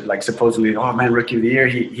nowhere. So like supposedly, oh man, rookie of the year.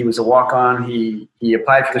 He was a walk-on. He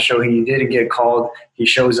applied for the show. He didn't get called. He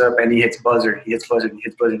shows up and he hits buzzer. He hits buzzer.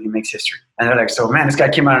 He makes history. And they're like, so man, this guy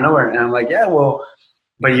came out of nowhere. And I'm like, yeah, well,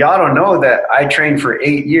 but y'all don't know that I trained for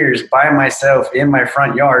 8 years by myself in my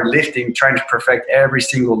front yard, lifting, trying to perfect every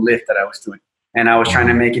single lift that I was doing. And I was trying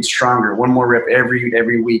to make it stronger. One more rep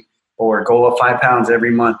every week, or go up 5 pounds every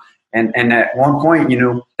month. And at one point,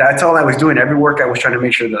 that's all I was doing. Every workout was trying to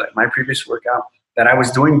make sure that my previous workout, that I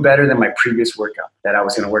was doing better than my previous workout that I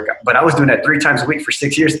was going to work out. But I was doing that 3 times a week for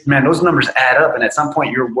 6 years. Man, those numbers add up. And at some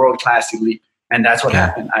point, you're world-class elite. And that's what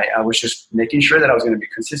happened. I was just making sure that I was going to be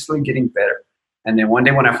consistently getting better. And then one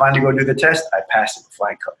day when I finally go do the test, I passed it with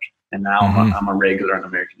flying colors. And now I'm a regular on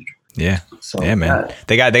American Ninja. Yeah. So, yeah, man.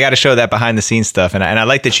 They got to show that behind the scenes stuff. And I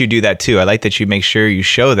like that you do that too. I like that you make sure you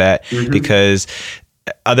show that because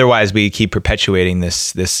otherwise we keep perpetuating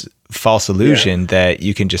this false illusion that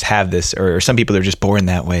you can just have this, or some people are just born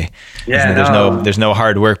that way. Yeah, there's no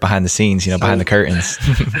hard work behind the scenes, behind the curtains.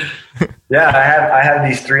 Yeah, I have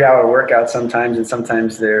these 3-hour workouts sometimes, and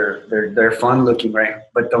sometimes they're fun looking, right?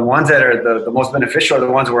 But the ones that are the most beneficial are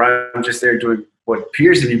the ones where I'm just there doing what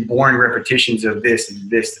appears to be boring repetitions of this and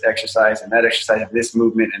this exercise and that exercise and this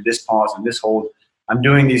movement and this pause and this hold. I'm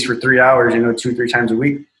doing these for 3 hours, 2-3 times a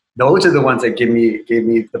week. Those are the ones that give me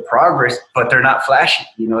the progress, but they're not flashy.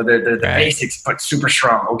 They're the basics, but super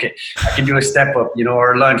strong. Okay, I can do a step up,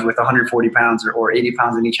 or a lunge with 140 pounds or 80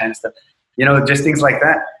 pounds in each hand and stuff. Just things like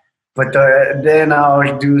that. But then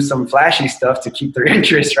I'll do some flashy stuff to keep their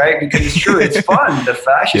interest, right? Because it's true, it's fun. The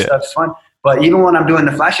flashy stuff's fun. But even when I'm doing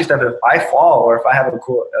the flashy stuff, if I fall or if I have a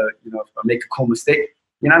cool, if I make a cool mistake,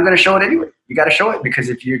 I'm going to show it anyway. You got to show it, because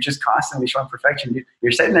if you're just constantly showing perfection,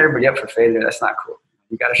 you're setting everybody up for failure. That's not cool.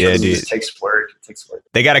 You got to show them it takes work. It takes work.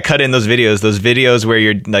 They got to cut in those videos where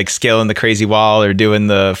you're like scaling the crazy wall or doing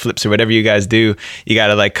the flips or whatever you guys do. You got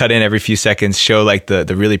to like cut in every few seconds, show like the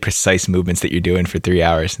really precise movements that you're doing for 3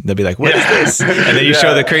 hours. And they'll be like, what is this? And then you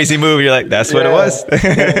show the crazy move. You're like, that's what it was.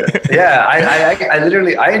 I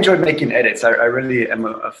literally enjoyed making edits. I really am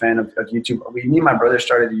a fan of YouTube. Me and my brother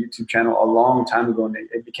started a YouTube channel a long time ago, and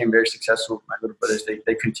it became very successful. My little brothers,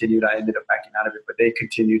 they continued. I ended up backing out of it, but they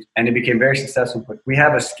continued, and it became very successful. But we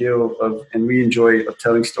have a skill and we enjoy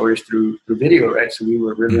telling stories through video, right? So we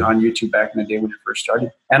were really on YouTube back in the day when it first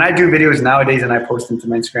started. And I do videos nowadays, and I post them to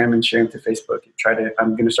my Instagram and share them to Facebook.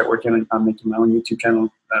 I'm going to start working on making my own YouTube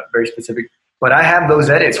channel, very specific. But I have those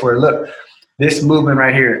edits where, look, this movement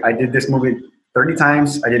right here, I did this movement 30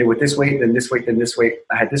 times. I did it with this weight, then this weight, then this weight.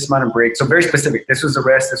 I had this amount of break. So very specific. This was the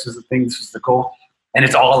rest. This was the thing. This was the goal. And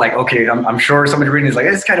it's all like, okay, I'm sure somebody reading is like,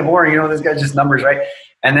 it's kind of boring. This guy's just numbers, right?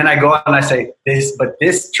 And then I go out and I say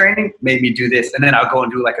this training made me do this. And then I'll go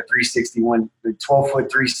and do like a 361,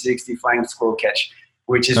 12-foot 360 flying squirrel catch,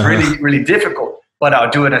 which is really, really difficult. But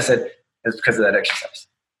I'll do it. I said, it's because of that exercise.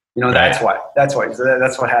 Right. That's why. So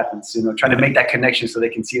that's what happens. Trying to make that connection so they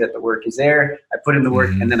can see that the work is there. I put in the work,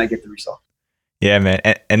 and then I get the result. Yeah, man.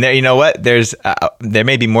 And there, you know what? There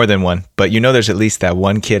may be more than one, but there's at least that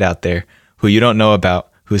one kid out there who you don't know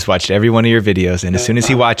about, who's watched every one of your videos. And as soon as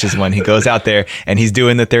he watches one, he goes out there and he's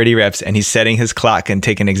doing the 30 reps and he's setting his clock and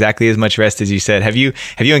taking exactly as much rest as you said. Have you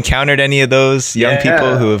encountered any of those young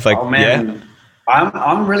people who have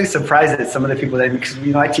I'm really surprised at some of the people that, because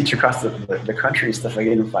I teach across the country and stuff. I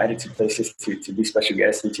get invited to places to be special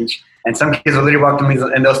guests and teach. And some kids will literally walk to me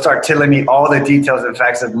and they'll start telling me all the details and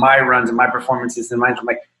facts of my runs and my performances and mine. I'm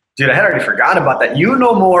like, dude, I had already forgot about that. You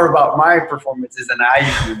know more about my performances than I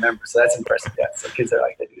even remember. So that's impressive. Yeah. So kids are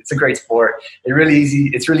like that. It's a great sport. It's really easy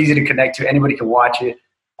to connect to. Anybody can watch it.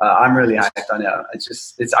 I'm really hyped on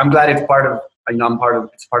it. I'm glad it's part of.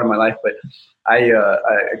 It's part of my life, but I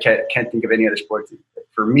can't think of any other sport.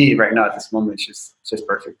 For me right now at this moment, it's just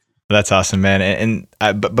perfect. That's awesome, man.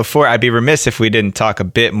 But before, I'd be remiss if we didn't talk a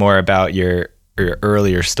bit more about your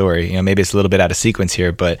earlier story. Maybe it's a little bit out of sequence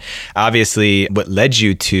here, but obviously what led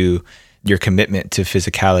you to your commitment to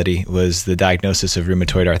physicality was the diagnosis of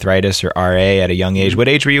rheumatoid arthritis, or RA, at a young age. What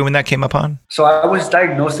age were you when that came upon? So I was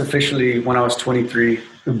diagnosed officially when I was 23,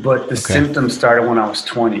 but the symptoms started when I was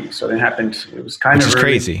 20. So it happened. It was kind of early.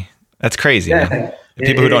 Crazy. That's crazy. Yeah. Man.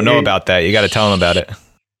 People who don't know about that, you got to tell them about it.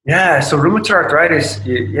 Yeah. So rheumatoid arthritis,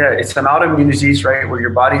 it's an autoimmune disease, right? Where your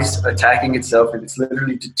body's attacking itself and it's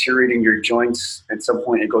literally deteriorating your joints. At some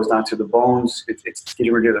point, it goes down to the bones. It's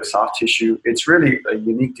getting rid of the soft tissue. It's really a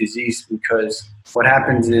unique disease because what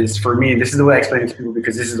happens is, for me, and this is the way I explain it to people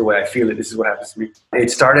because this is the way I feel it. This is what happens to me. It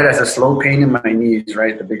started as a slow pain in my knees,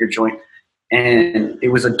 right? The bigger joint. And it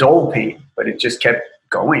was a dull pain, but it just kept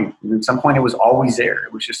going. And at some point, it was always there.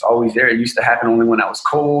 It was just always there. It used to happen only when I was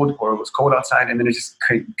cold or it was cold outside. And then it just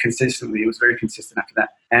consistently, it was very consistent after that.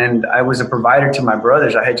 And I was a provider to my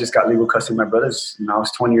brothers. I had just got legal custody of my brothers. I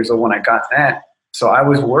was 20 years old when I got that. So I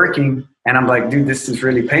was working and I'm like, dude, this is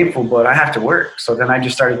really painful, but I have to work. So then I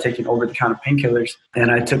just started taking over-the-counter painkillers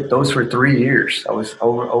and I took those for 3 years. I was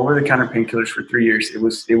over-the-counter painkillers for 3 years. It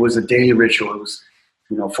was a daily ritual. It was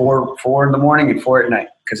 4 in the morning and 4 at night.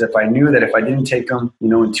 Because if I knew that if I didn't take them,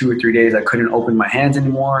 in 2 or 3 days, I couldn't open my hands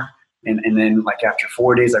anymore. And then like after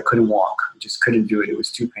 4 days, I couldn't walk. I just couldn't do it. It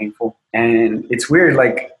was too painful. And it's weird.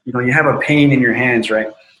 Like, you have a pain in your hands, right?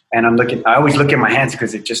 And I always look at my hands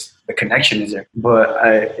because the connection is there.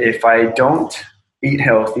 But if I don't eat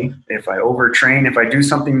healthy, if I overtrain, if I do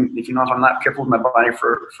something, if I'm not careful with my body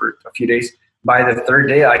for a few days, by the third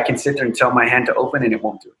day, I can sit there and tell my hand to open and it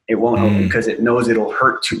won't do it. It won't open because it knows it'll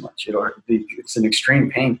hurt too much. It's an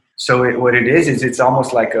extreme pain. So what it is it's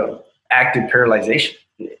almost like a active paralyzation.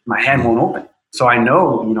 My hand won't open. So I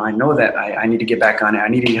know that I need to get back on it. I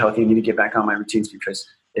need to eat healthy. I need to get back on my routines because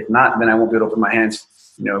if not, then I won't be able to open my hands,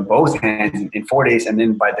 both hands in 4 days. And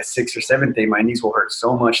then by the 6th or 7th day, my knees will hurt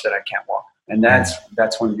so much that I can't walk. And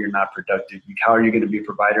that's when you're not productive. How are you going to be a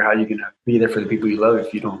provider? How are you going to be there for the people you love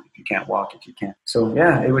if you can't walk, if you can't? So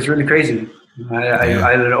yeah, it was really crazy. I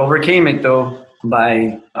overcame it though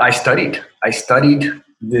I studied. I studied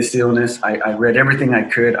this illness. I read everything I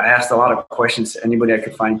could. I asked a lot of questions to anybody I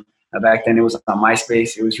could find. Back then it was on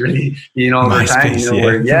MySpace. It was really, over time, it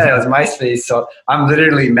was MySpace. So I'm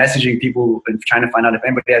literally messaging people and trying to find out if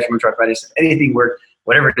anybody has rheumatoid arthritis, if anything worked.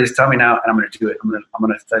 Whatever it is, tell me now, and I'm going to do it. I'm going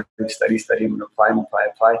to study. I'm going to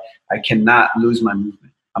apply. I cannot lose my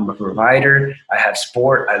movement. I'm a provider. I have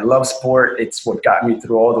sport. I love sport. It's what got me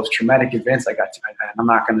through all those traumatic events. I'm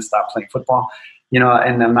not going to stop playing football,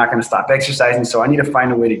 and I'm not going to stop exercising. So I need to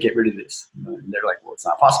find a way to get rid of this. And they're like, well, it's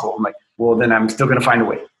not possible. I'm like, well, then I'm still going to find a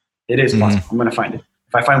way. It is possible. I'm going to find it.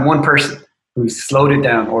 If I find one person who's slowed it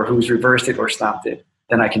down or who's reversed it or stopped it,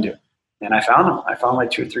 then I can do it. And I found them. I found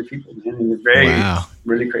like 2 or 3 people, man. And they're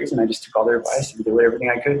really crazy. And I just took all their advice and did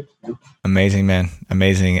everything I could. Amazing, man.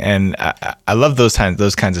 Amazing. And I love those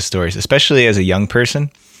kinds of stories, especially as a young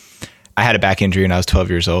person. I had a back injury when I was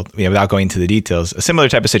 12 years old, without going into the details, a similar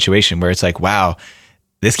type of situation where it's like, wow,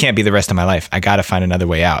 this can't be the rest of my life. I got to find another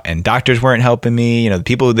way out. And doctors weren't helping me. The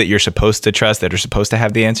people that you're supposed to trust, that are supposed to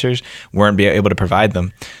have the answers, weren't able to provide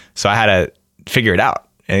them. So I had to figure it out.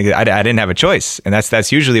 I didn't have a choice. And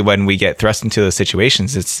that's usually when we get thrust into those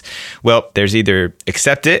situations. It's, well, there's either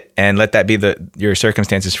accept it and let that be your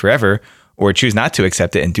circumstances forever, or choose not to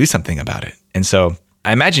accept it and do something about it. And so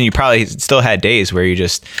I imagine you probably still had days where you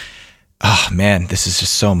just, oh man, this is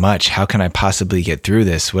just so much. How can I possibly get through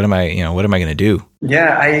this? What am I going to do?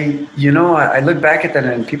 Yeah, I look back at that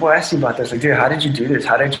and people ask me about this. Like, dude, how did you do this?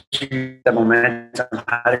 How did you get that momentum?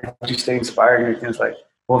 How did you stay inspired? And it's like,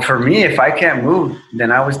 well, for me, if I can't move, then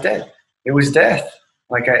I was dead. It was death.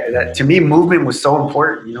 That to me, movement was so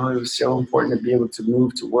important. It was so important to be able to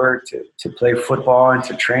move, to work, to play football, and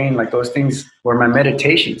to train. Like those things were my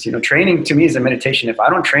meditations. Training to me is a meditation. If I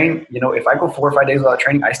don't train, if I go 4 or 5 days without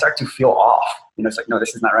training, I start to feel off. It's like, no,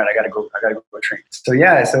 this is not right. I gotta go train. So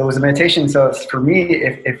it was a meditation. So for me,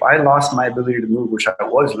 if I lost my ability to move, which I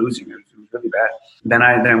was losing, it was really bad.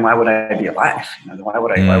 Then why would I be alive? Why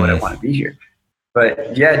would I want to be here?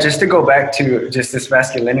 But yeah, just to go back to just this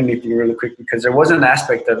masculinity thing really quick, because there was an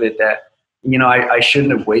aspect of it that, I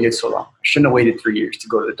shouldn't have waited so long. I shouldn't have waited 3 years to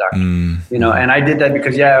go to the doctor, and I did that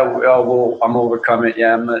because, I'm overcome it.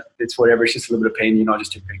 Yeah, it's whatever. It's just a little bit of pain, I'll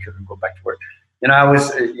just take painkillers and go back to work.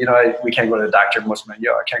 We can't go to the doctor. Most men,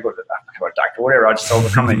 I can't go to the doctor, whatever. I'll just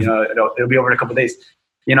overcome it. It'll be over in a couple of days.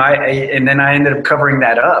 And then I ended up covering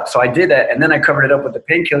that up. So I did that, and then I covered it up with the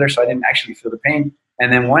painkiller, so I didn't actually feel the pain.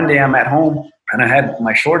 And then one day I'm at home and I had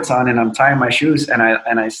my shorts on and I'm tying my shoes, and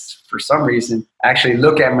I for some reason actually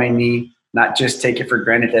look at my knee, not just take it for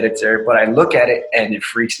granted that it's there, but I look at it and it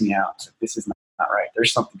freaks me out. It's like, this is not right.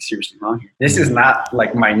 There's something seriously wrong here. This is not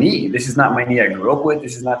like my knee. This is not my knee I grew up with.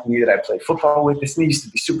 This is not the knee that I played football with. This knee used to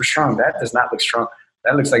be super strong. That does not look strong.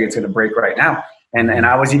 That looks like it's going to break right now. And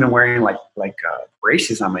I was even wearing like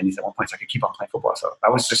braces on my knees at one point so I could keep on playing football. So I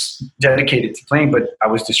was just dedicated to playing, but I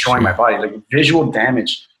was destroying my body, like visual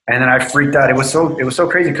damage. And then I freaked out. It was so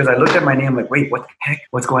crazy because I looked at my knee. I'm like, wait, what the heck?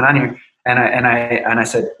 What's going on here? And I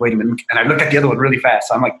said, wait a minute. And I looked at the other one really fast.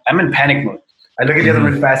 So I'm in panic mode. I look at the other one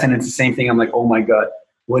really fast, and it's the same thing. I'm like, oh my God,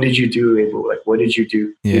 what did you do, Abel? Like, what did you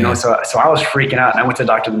do? Yeah. So I was freaking out, and I went to the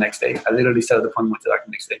doctor the next day. I literally set up the appointment, went to the doctor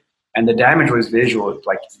the next day. And the damage was visual.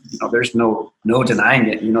 Like, there's no denying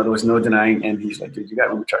it. There was no denying. And he's like, dude, you got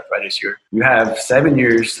rheumatoid arthritis here. You have 7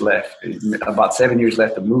 years left, about 7 years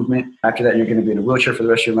left of movement. After that, you're going to be in a wheelchair for the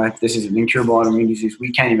rest of your life. This is an incurable autoimmune disease.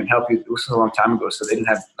 We can't even help you. This was a long time ago, so they didn't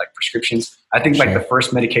have like prescriptions. I think like the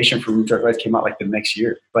first medication for rheumatoid arthritis came out like the next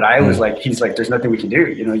year. But I was like, he's like, there's nothing we can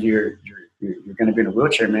do. You're going to be in a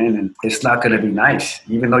wheelchair, man, and it's not going to be nice.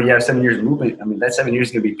 Even though you have 7 years of movement, I mean, that 7 years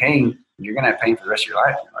is going to be pain. You're going to have pain for the rest of your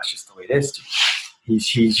life. That's just the way it is.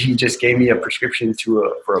 He just gave me a prescription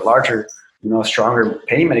for a larger, stronger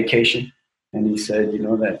pain medication. And he said,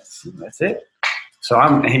 that's it.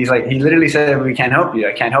 So he literally said, we can't help you.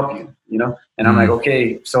 I can't help you, And I'm like,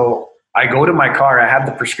 okay. So I go to my car. I have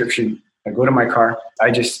the prescription. I go to my car.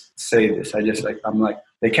 I just say this. I'm like,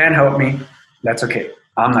 they can't help me. That's okay.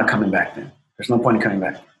 I'm not coming back then. There's no point in coming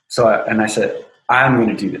back. So I said, I'm going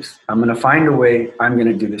to do this. I'm going to find a way. I'm going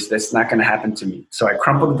to do this. That's not going to happen to me. So I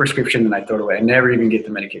crumple the prescription and I throw it away. I never even get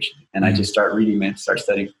the medication. And I just start reading, man, start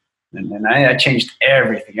studying. And I changed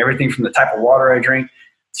everything from the type of water I drink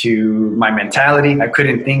to my mentality. I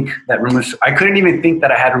couldn't even think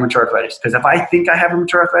that I had rheumatoid arthritis. Because if I think I have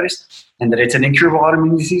rheumatoid arthritis and that it's an incurable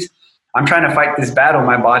autoimmune disease, I'm trying to fight this battle.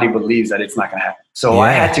 My body believes that it's not going to happen. So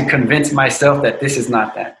I had to convince myself that this is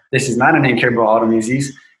not that. This is not an incurable autoimmune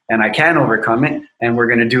disease, and I can overcome it, and we're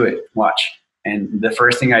going to do it. Watch. And the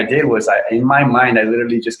first thing I did was, in my mind, I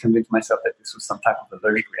literally just convinced myself that this was some type of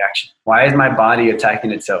allergic reaction. Why is my body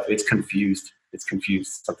attacking itself? It's confused.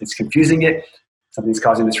 Something's confusing it. Something's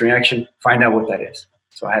causing this reaction. Find out what that is.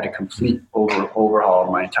 So I had a complete overhaul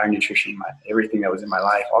of my entire nutrition, everything that was in my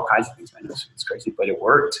life, all kinds of things, man. It's crazy, but it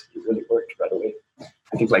worked. It really worked right away.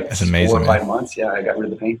 I think like that's amazing, 4 or 5 months. Yeah, I got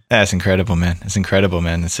rid of the pain. That's incredible, man. It's incredible,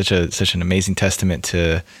 man. It's such an amazing testament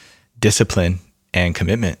to discipline and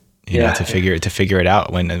commitment. To figure it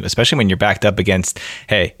out especially when you're backed up against,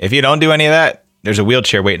 hey, if you don't do any of that, there's a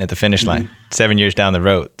wheelchair waiting at the finish line 7 years down the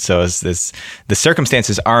road. So the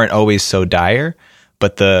circumstances aren't always so dire,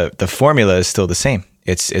 but the formula is still the same.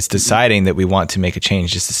 It's deciding that we want to make a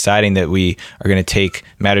change. It's deciding that we are going to take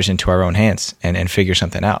matters into our own hands and figure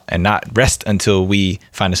something out and not rest until we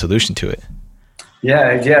find a solution to it.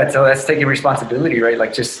 Yeah. So that's taking responsibility, right?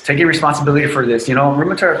 Like just taking responsibility for this.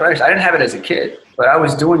 Rheumatoid arthritis, I didn't have it as a kid, but I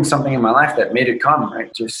was doing something in my life that made it come,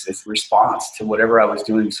 right? Just as a response to whatever I was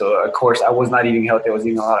doing. So of course I was not eating healthy. I was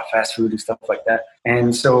eating a lot of fast food and stuff like that.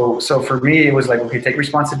 And so for me, it was like, okay, take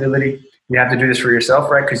responsibility. You have to do this for yourself,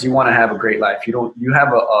 right? Because you want to have a great life. You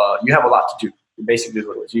have a lot to do. Basically,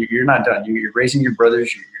 what it was. You're not done. You're raising your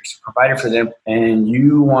brothers. You're providing for them, and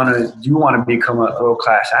you want to become a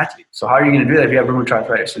world-class athlete. So how are you going to do that if you have rheumatoid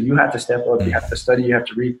arthritis? So you have to step up. You have to study. You have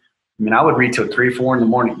to read. I mean, I would read till 3, 4 in the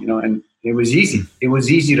morning. And it was easy. It was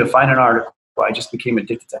easy to find an article. I just became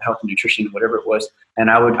addicted to health and nutrition, whatever it was. And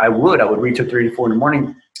I would read till 3 to 4 in the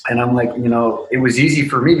morning. And I'm like, it was easy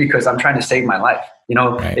for me because I'm trying to save my life.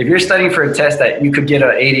 Right. If you're studying for a test that you could get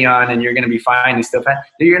an 80 on and you're going to be fine and still fine,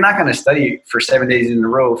 you're not going to study for 7 days in a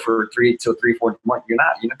row for 3 till 3, 4 in the morning. You're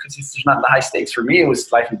not, because there's not the high stakes. For me, it was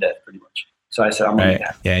life and death pretty much. So I said, I'm going to be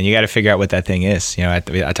happy. Yeah. And you got to figure out what that thing is. You know,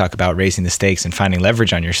 I talk about raising the stakes and finding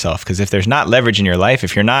leverage on yourself. Because if there's not leverage in your life,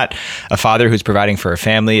 if you're not a father who's providing for a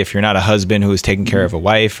family, if you're not a husband who's taking care of a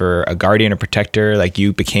wife or a guardian or protector like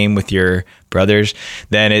you became with your brothers,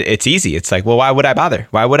 then it's easy. It's like, well, why would I bother?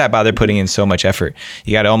 Why would I bother putting in so much effort?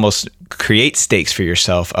 You got to almost create stakes for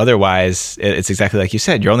yourself. Otherwise, it's exactly like you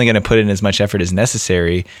said. You're only going to put in as much effort as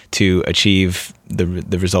necessary to achieve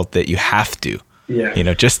the result that you have to. Yeah. You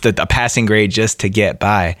know, just a passing grade just to get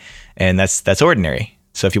by. And that's ordinary.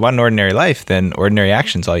 So if you want an ordinary life, then ordinary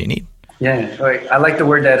action's all you need. Yeah. I like the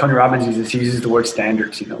word that Tony Robbins uses. He uses the word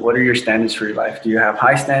standards. You know, what are your standards for your life? Do you have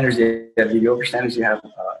high standards? Do you have mediocre standards? Do you have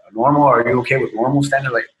a normal? Are you okay with normal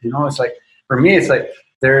standard? Like, you know, it's like, for me, it's like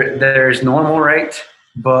there's normal, right?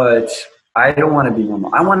 But I don't want to be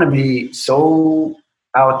normal. I want to be so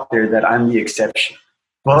out there that I'm the exception.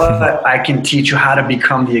 But I can teach you how to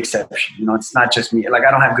become the exception. You know, it's not just me. Like,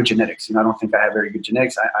 I don't have good genetics. You know, I don't think I have very good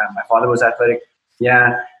genetics. My father was athletic.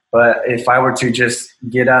 Yeah. But if I were to just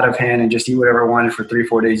get out of hand and just eat whatever I wanted for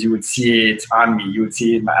 3-4 days, you would see it on me. You would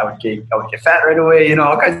see it. I would get fat right away, you know,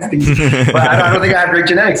 all kinds of things. But I don't think I have great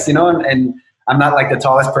genetics, you know, and I'm not like the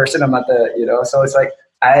tallest person. I'm not you know, so it's like,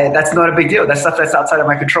 that's not a big deal. That's stuff that's outside of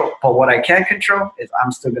my control. But what I can control is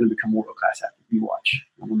I'm still going to become world-class athlete. You watch.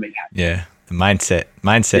 I'm going to make it happen. Yeah. Mindset,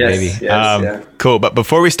 yes, baby. Yes, yeah. Cool. But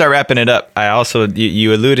before we start wrapping it up, I also,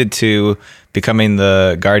 you alluded to becoming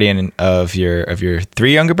the guardian of your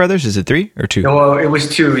 3 younger brothers. Is it 3 or 2? Well, it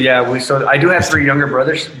was 2. Yeah. So I do have 3 younger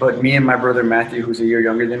brothers, but me and my brother Matthew, who's a year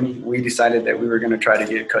younger than me, we decided that we were going to try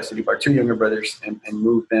to get custody of our 2 younger brothers and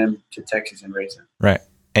move them to Texas and raise them. Right.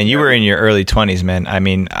 And you were in your early 20s, man. I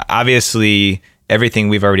mean, obviously, everything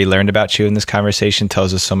we've already learned about you in this conversation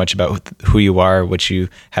tells us so much about who you are, what you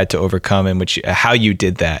had to overcome, and how you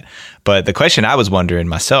did that. But the question I was wondering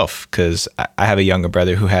myself, because I have a younger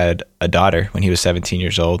brother who had a daughter when he was 17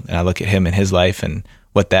 years old, and I look at him and his life and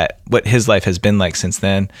what his life has been like since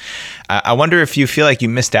then. I wonder if you feel like you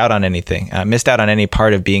missed out on anything, missed out on any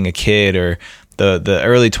part of being a kid or the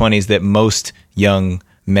early 20s that most young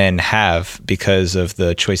men have because of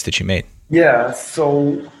the choice that you made. Yeah,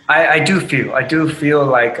 so I do feel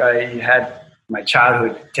like I had my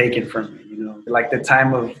childhood taken from me, you know, like the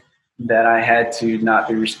time of that I had to not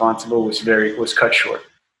be responsible was cut short.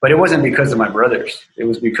 But it wasn't because of my brothers. It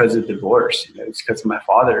was because of divorce. You know, it's because of my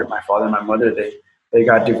father and my mother. They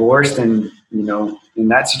got divorced, and you know, in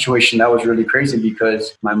that situation, that was really crazy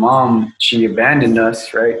because my mom, she abandoned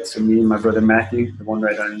us, right? So me and my brother Matthew, the one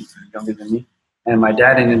right on younger than me. And my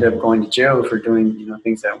dad ended up going to jail for doing, you know,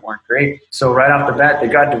 things that weren't great. So right off the bat, they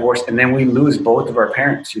got divorced, and then we lose both of our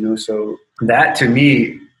parents, you know. So that to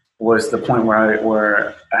me was the point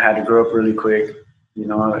where I had to grow up really quick. You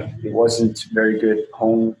know, it wasn't very good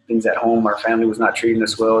things at home. Our family was not treating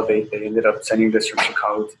us well. They ended up sending us from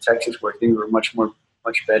Chicago to Texas, where things were much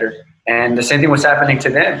better. And the same thing was happening to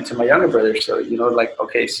them, to my younger brothers. So, you know, like,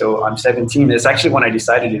 okay, so I'm 17. It's actually when I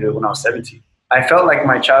decided to do it, when I was 17. I felt like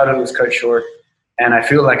my childhood was cut short. And I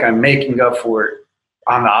feel like I'm making up for it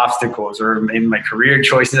on the obstacles or in my career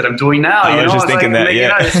choices that I'm doing now. I was just thinking that,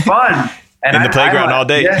 yeah. It's fun. And in the playground all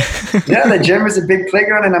day. Yeah, the gym is a big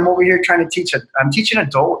playground, and I'm over here trying to I'm teaching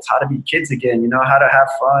adults how to be kids again, you know, how to have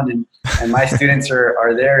fun. And my students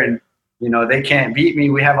are there, and, you know, they can't beat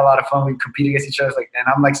me. We have a lot of fun. We compete against each other. And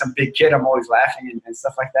I'm like some big kid. I'm always laughing and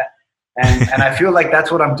stuff like that. And I feel like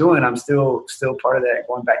that's what I'm doing. I'm still part of that,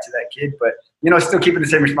 going back to that kid, but, you know, still keeping the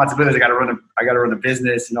same responsibilities. I got to run a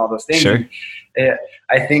business and all those things. Sure. And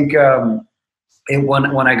I think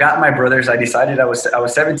when I got my brothers, I decided I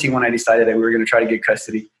was 17 when I decided that we were going to try to get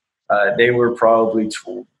custody. They were probably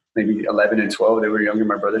 12, maybe 11 and 12. They were younger,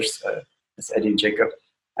 my brothers. It's Eddie and Jacob.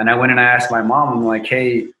 And I went and I asked my mom, I'm like,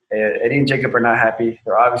 hey, Eddie and Jacob are not happy.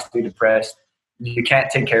 They're obviously depressed. You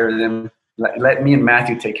can't take care of them. Let me and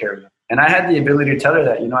Matthew take care of them. And I had the ability to tell her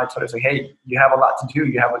that, you know, I told her, like, hey, you have a lot to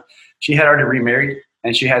do. She had already remarried,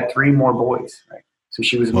 and she had 3 more boys, right? So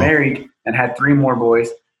she was married and had 3 more boys.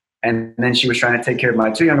 And then she was trying to take care of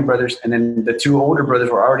my 2 younger brothers. And then the 2 older brothers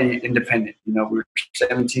were already independent. You know, we were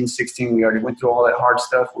 17, 16. We already went through all that hard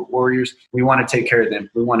stuff. We're warriors. We want to take care of them.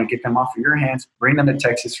 We want to get them off of your hands, bring them to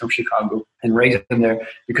Texas from Chicago, and raise them there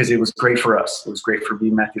because it was great for us. It was great for me,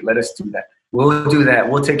 Matthew. Let us do that. We'll do that.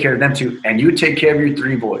 We'll take care of them too. And you take care of your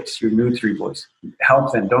 3 boys, your new 3 boys.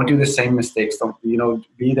 Help them. Don't do the same mistakes. Don't, you know,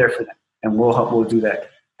 be there for them. And we'll do that.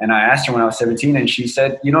 And I asked her when I was 17, and she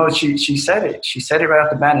said, you know, she said it. She said it right off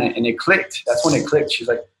the bat, and it clicked. That's when it clicked. She's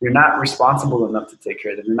like, you're not responsible enough to take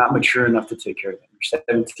care of them. You're not mature enough to take care of them. You're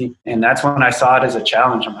 17. And that's when I saw it as a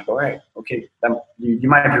challenge. I'm like, all right, okay, you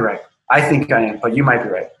might be right. I think I am, but you might be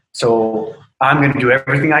right. So I'm going to do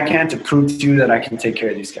everything I can to prove to you that I can take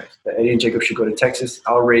care of these guys. That Eddie and Jacob should go to Texas.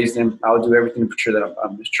 I'll raise them. I'll do everything to ensure that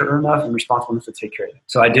I'm mature enough and responsible enough to take care of them.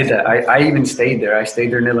 So I did that. I even stayed there. I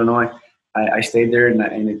stayed there in Illinois. I stayed there,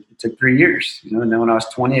 and it took 3 years. And then when I was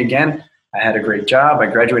 20 again, I had a great job. I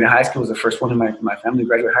graduated high school. I was the first one in my family to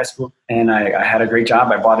graduate high school. And I had a great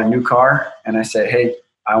job. I bought a new car, and I said, hey,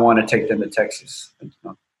 I want to take them to Texas.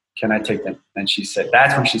 Can I take them? And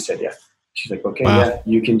that's when she said yes. She's like, okay, wow. Yeah,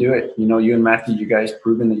 you can do it. You and Matthew, you guys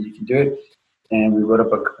proven that you can do it. And we wrote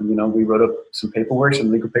up some paperwork, some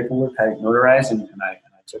legal paperwork, had it notarized, and I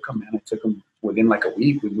took them, man. I took them within like a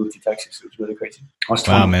week. We moved to Texas. It was really crazy. I was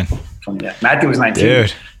 20. Wow, man. 20, yeah. Matthew was 19.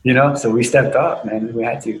 Dude. So we stepped up, man. We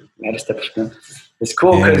had to step up. It's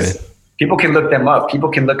cool because people can look them up. People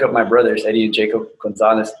can look up my brothers, Eddie and Jacob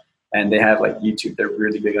Gonzalez, and they have like YouTube. They're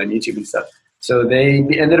really big on YouTube and stuff. So they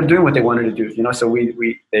ended up doing what they wanted to do, So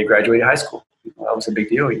they graduated high school. That was a big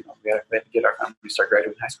deal. We had to get our family to start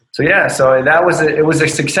graduating high school. So yeah, so that was it was a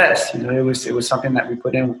success. It was something that we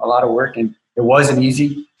put in a lot of work, and it wasn't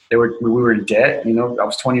easy. We were in debt. I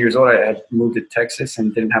was 20 years old. I had moved to Texas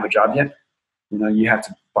and didn't have a job yet. You have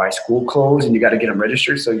to buy school clothes and you got to get them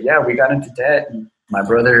registered. So yeah, we got into debt. And my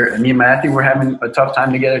brother and me and Matthew were having a tough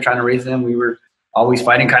time together trying to raise them. We were always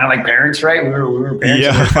fighting, kind of like parents, right? We were parents.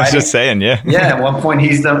 Yeah, I was just saying, yeah. Yeah, at one point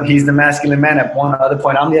he's the masculine man. At one other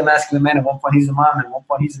point, I'm the masculine man. At one point he's the mom. At one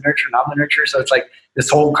point he's the nurturer and I'm the nurturer. So it's like this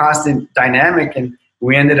whole constant dynamic. And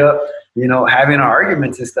we ended up, having our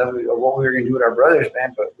arguments and stuff of what we were going to do with our brothers,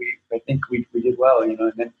 man. But I think we did well, And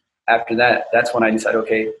then after that, that's when I decided,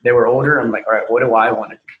 okay, they were older. I'm like, all right, what do I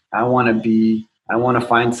want to do? I want to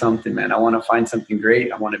find something, man. I want to find something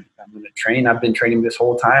great. I'm going to train. I've been training this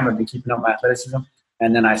whole time. I've been keeping up my athleticism.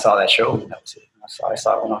 And then I saw that show, and that was it. I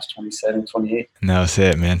saw it when I was 27, 28. And that was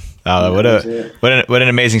it, man. Oh, what an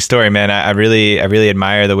amazing story, man. I really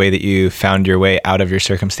admire the way that you found your way out of your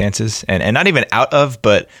circumstances, and not even out of,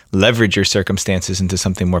 but leverage your circumstances into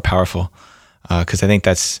something more powerful. Because I think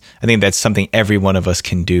that's something every one of us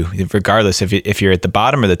can do, regardless if you're at the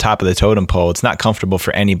bottom or the top of the totem pole. It's not comfortable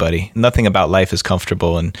for anybody. Nothing about life is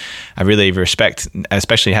comfortable, and I really respect,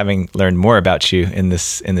 especially having learned more about you in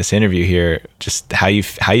this interview here, just how you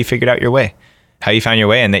figured out your way, how you found your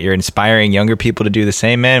way, and that you're inspiring younger people to do the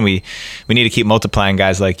same, man. We need to keep multiplying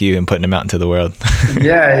guys like you and putting them out into the world.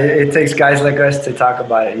 Yeah, it takes guys like us to talk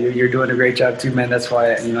about it. You're doing a great job too, man. That's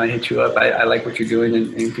why I hit you up. I like what you're doing,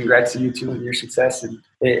 and congrats to you too on your success. And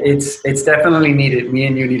it's definitely needed. Me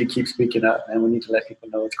and you need to keep speaking up, and we need to let people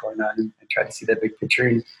know what's going on and try to see that big picture.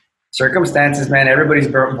 And circumstances, man. Everybody's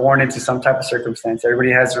born into some type of circumstance.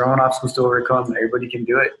 Everybody has their own obstacles to overcome. Everybody can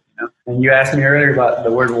do it. And you asked me earlier about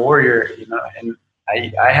the word warrior, and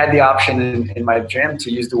I had the option in my gym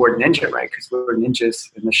to use the word ninja, right? Because the word ninja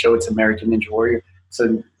is in the show, it's American Ninja Warrior.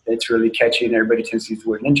 So it's really catchy and everybody tends to use the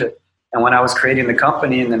word ninja. And when I was creating the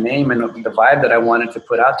company and the name and the vibe that I wanted to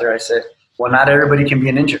put out there, I said, well, not everybody can be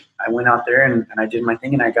a ninja. I went out there and I did my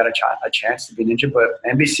thing and I got a chance to be a ninja. But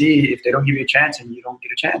NBC, if they don't give you a chance and you don't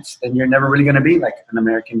get a chance, then you're never really going to be like an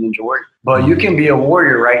American Ninja Warrior. But you can be a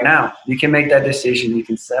warrior right now. You can make that decision. You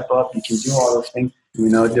can step up. You can do all those things.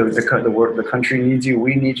 The country needs you.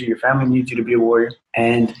 We need you. Your family needs you to be a warrior.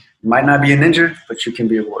 And you might not be a ninja, but you can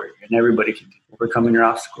be a warrior. And everybody can overcome your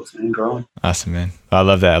obstacles and growing. Awesome, man. Well, I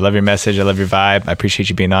love that. I love your message. I love your vibe. I appreciate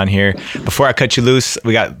you being on here. Before I cut you loose,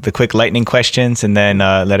 we got the quick lightning questions, and then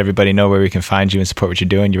let everybody know where we can find you and support what you're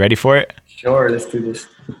doing. You ready for it? Sure. Let's do this.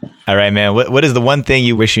 All right, man. What is the one thing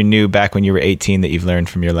you wish you knew back when you were 18 that you've learned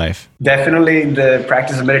from your life? Definitely the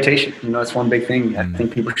practice of meditation. It's one big thing. I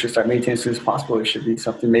think people should start meditating as soon as possible. It should be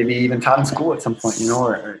something maybe even taught in school at some point,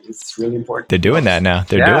 or it's really important. They're doing that now.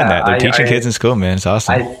 They're doing that. They're teaching kids in school, man. It's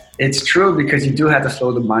awesome. It's true because you do have to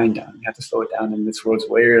slow the mind down. You have to slow it down, and this world's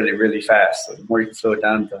really, really fast. So the more you can slow it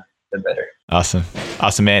down, the better. Awesome,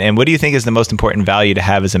 man. And what do you think is the most important value to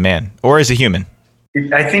have as a man or as a human?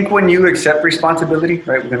 I think when you accept responsibility,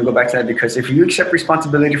 right, we're going to go back to that, because if you accept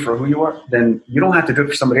responsibility for who you are, then you don't have to do it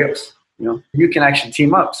for somebody else. You can actually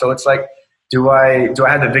team up. So it's like, do I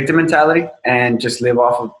have the victim mentality and just live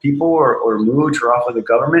off of people or mooch or off of the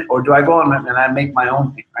government? Or do I go on and I make my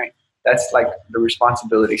own thing, right? That's like the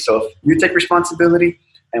responsibility. So if you take responsibility,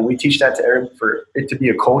 and we teach that to everyone, for it to be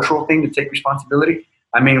a cultural thing to take responsibility,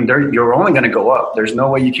 I mean, you're only going to go up. There's no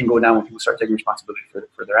way you can go down when people start taking responsibility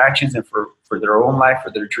for their actions and for their own life, for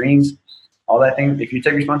their dreams, all that thing. If you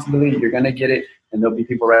take responsibility, you're going to get it, and there'll be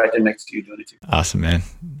people right there next to you doing it too. Awesome, man.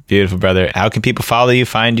 Beautiful, brother. How can people follow you,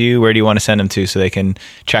 find you? Where do you want to send them to so they can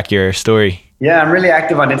track your story? Yeah, I'm really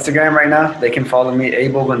active on Instagram right now. They can follow me,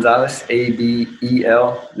 Abel Gonzalez,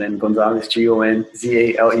 Abel, then Gonzalez,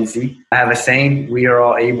 Gonzalez. I have a saying, we are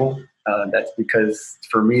all able. That's because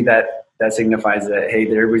for me that signifies that, hey,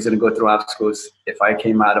 everybody's going to go through obstacles. If I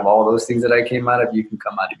came out of all those things that I came out of, you can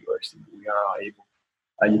come out of yours. We are all able.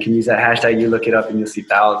 You can use that hashtag. You look it up and you'll see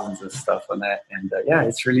thousands of stuff on that. And yeah,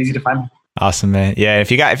 it's really easy to find. Awesome, man. Yeah, if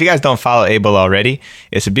you guys don't follow Abel already,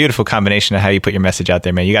 it's a beautiful combination of how you put your message out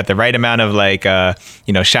there, man. You got the right amount of like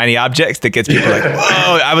shiny objects that gets people like,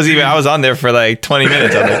 whoa. I was on there for like 20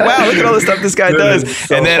 minutes. I was like, wow, look at all the stuff this guy does.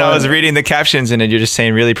 So and then fun. I was reading the captions and you're just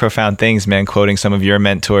saying really profound things, man, quoting some of your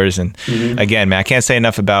mentors. And again, man, I can't say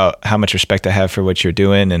enough about how much respect I have for what you're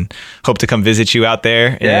doing, and hope to come visit you out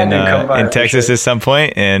there in Texas at some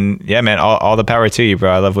point. And yeah, man, all the power to you,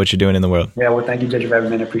 bro. I love what you're doing in the world. Yeah, well, thank you, Judge, for having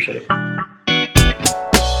me. I appreciate it.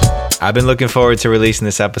 I've been looking forward to releasing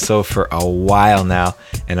this episode for a while now,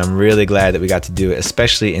 and I'm really glad that we got to do it,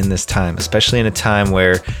 especially in this time, especially in a time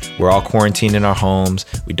where we're all quarantined in our homes.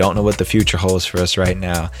 We don't know what the future holds for us right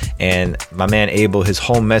now. And my man Abel, his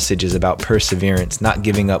whole message is about perseverance, not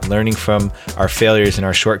giving up, learning from our failures and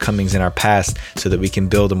our shortcomings in our past so that we can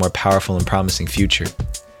build a more powerful and promising future.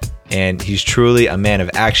 And he's truly a man of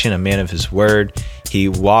action, a man of his word. He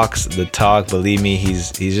walks the talk. Believe me,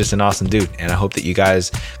 he's just an awesome dude. And I hope that you guys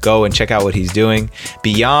go and check out what he's doing.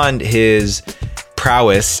 Beyond his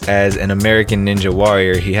prowess as an American Ninja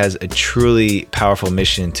warrior, he has a truly powerful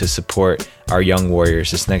mission to support our young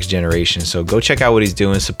warriors, this next generation. So go check out what he's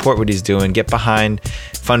doing, support what he's doing, get behind,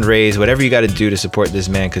 fundraise, whatever you got to do to support this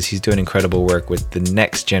man, because he's doing incredible work with the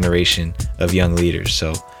next generation of young leaders.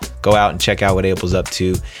 So go out and check out what Abel's up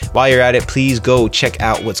to. While you're at it, please go check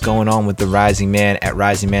out what's going on with the Rising Man at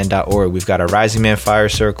risingman.org. We've got our Rising Man Fire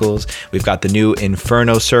Circles. We've got the new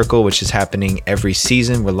Inferno Circle, which is happening every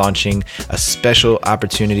season. We're launching a special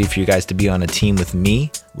opportunity for you guys to be on a team with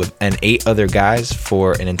me and 8 other guys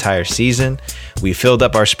for an entire season. We filled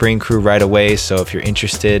up our spring crew right away, so if you're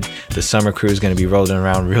interested, the summer crew is going to be rolling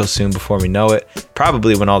around real soon before we know it,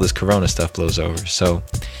 probably when all this corona stuff blows over. So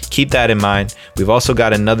keep that in mind. We've also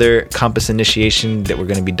got another Compass initiation that we're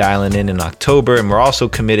going to be dialing in October, and we're also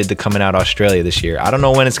committed to coming out Australia this year. I don't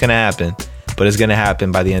know when it's going to happen, but it's going to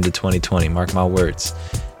happen by the end of 2020. Mark my words.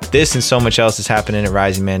 This and so much else is happening at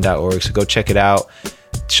risingman.org, so go check it out.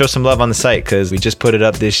 Show some love on the site, because we just put it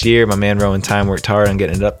up this year. My man Rowan Time worked hard on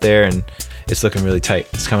getting it up there, and it's looking really tight.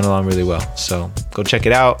 It's coming along really well. So go check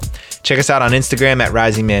it out. Check us out on Instagram at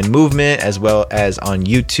Rising Man Movement, as well as on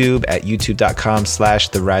YouTube at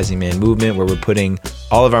youtube.com/The Rising Man Movement, where we're putting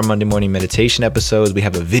all of our Monday morning meditation episodes. We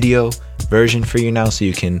have a video version for you now, so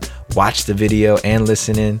you can watch the video and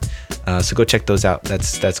listen in. So go check those out.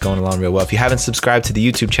 That's going along real well. If you haven't subscribed to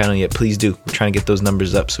the YouTube channel yet, please do. We're trying to get those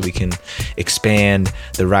numbers up so we can expand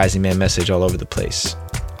the Rising Man message all over the place.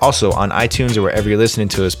 Also, on iTunes or wherever you're listening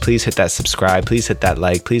to us, please hit that subscribe, please hit that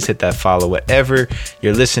like, please hit that follow. Whatever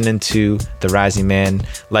you're listening to The Rising Man,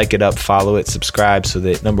 like it up, follow it, subscribe, so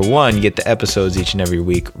that number 1, you get the episodes each and every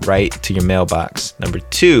week right to your mailbox. Number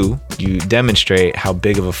 2, you demonstrate how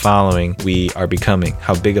big of a following we are becoming,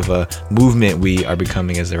 how big of a movement we are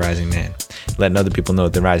becoming as The Rising Man, letting other people know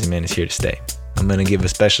that The Rising Man is here to stay. I'm going to give a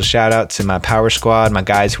special shout out to my power squad, my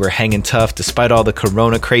guys who are hanging tough despite all the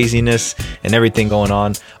corona craziness and everything going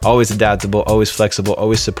on. Always adaptable, always flexible,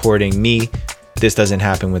 always supporting me. This doesn't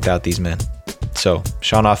happen without these men. So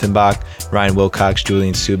Sean Offenbach, Ryan Wilcox,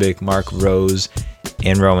 Julian Subic, Mark Rose,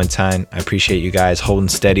 and Rowan Tyne. I appreciate you guys holding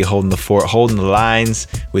steady, holding the fort, holding the lines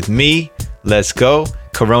with me. Let's go.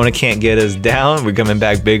 Corona can't get us down. We're coming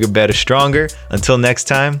back bigger, better, stronger. Until next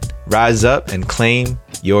time, rise up and claim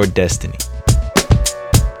your destiny.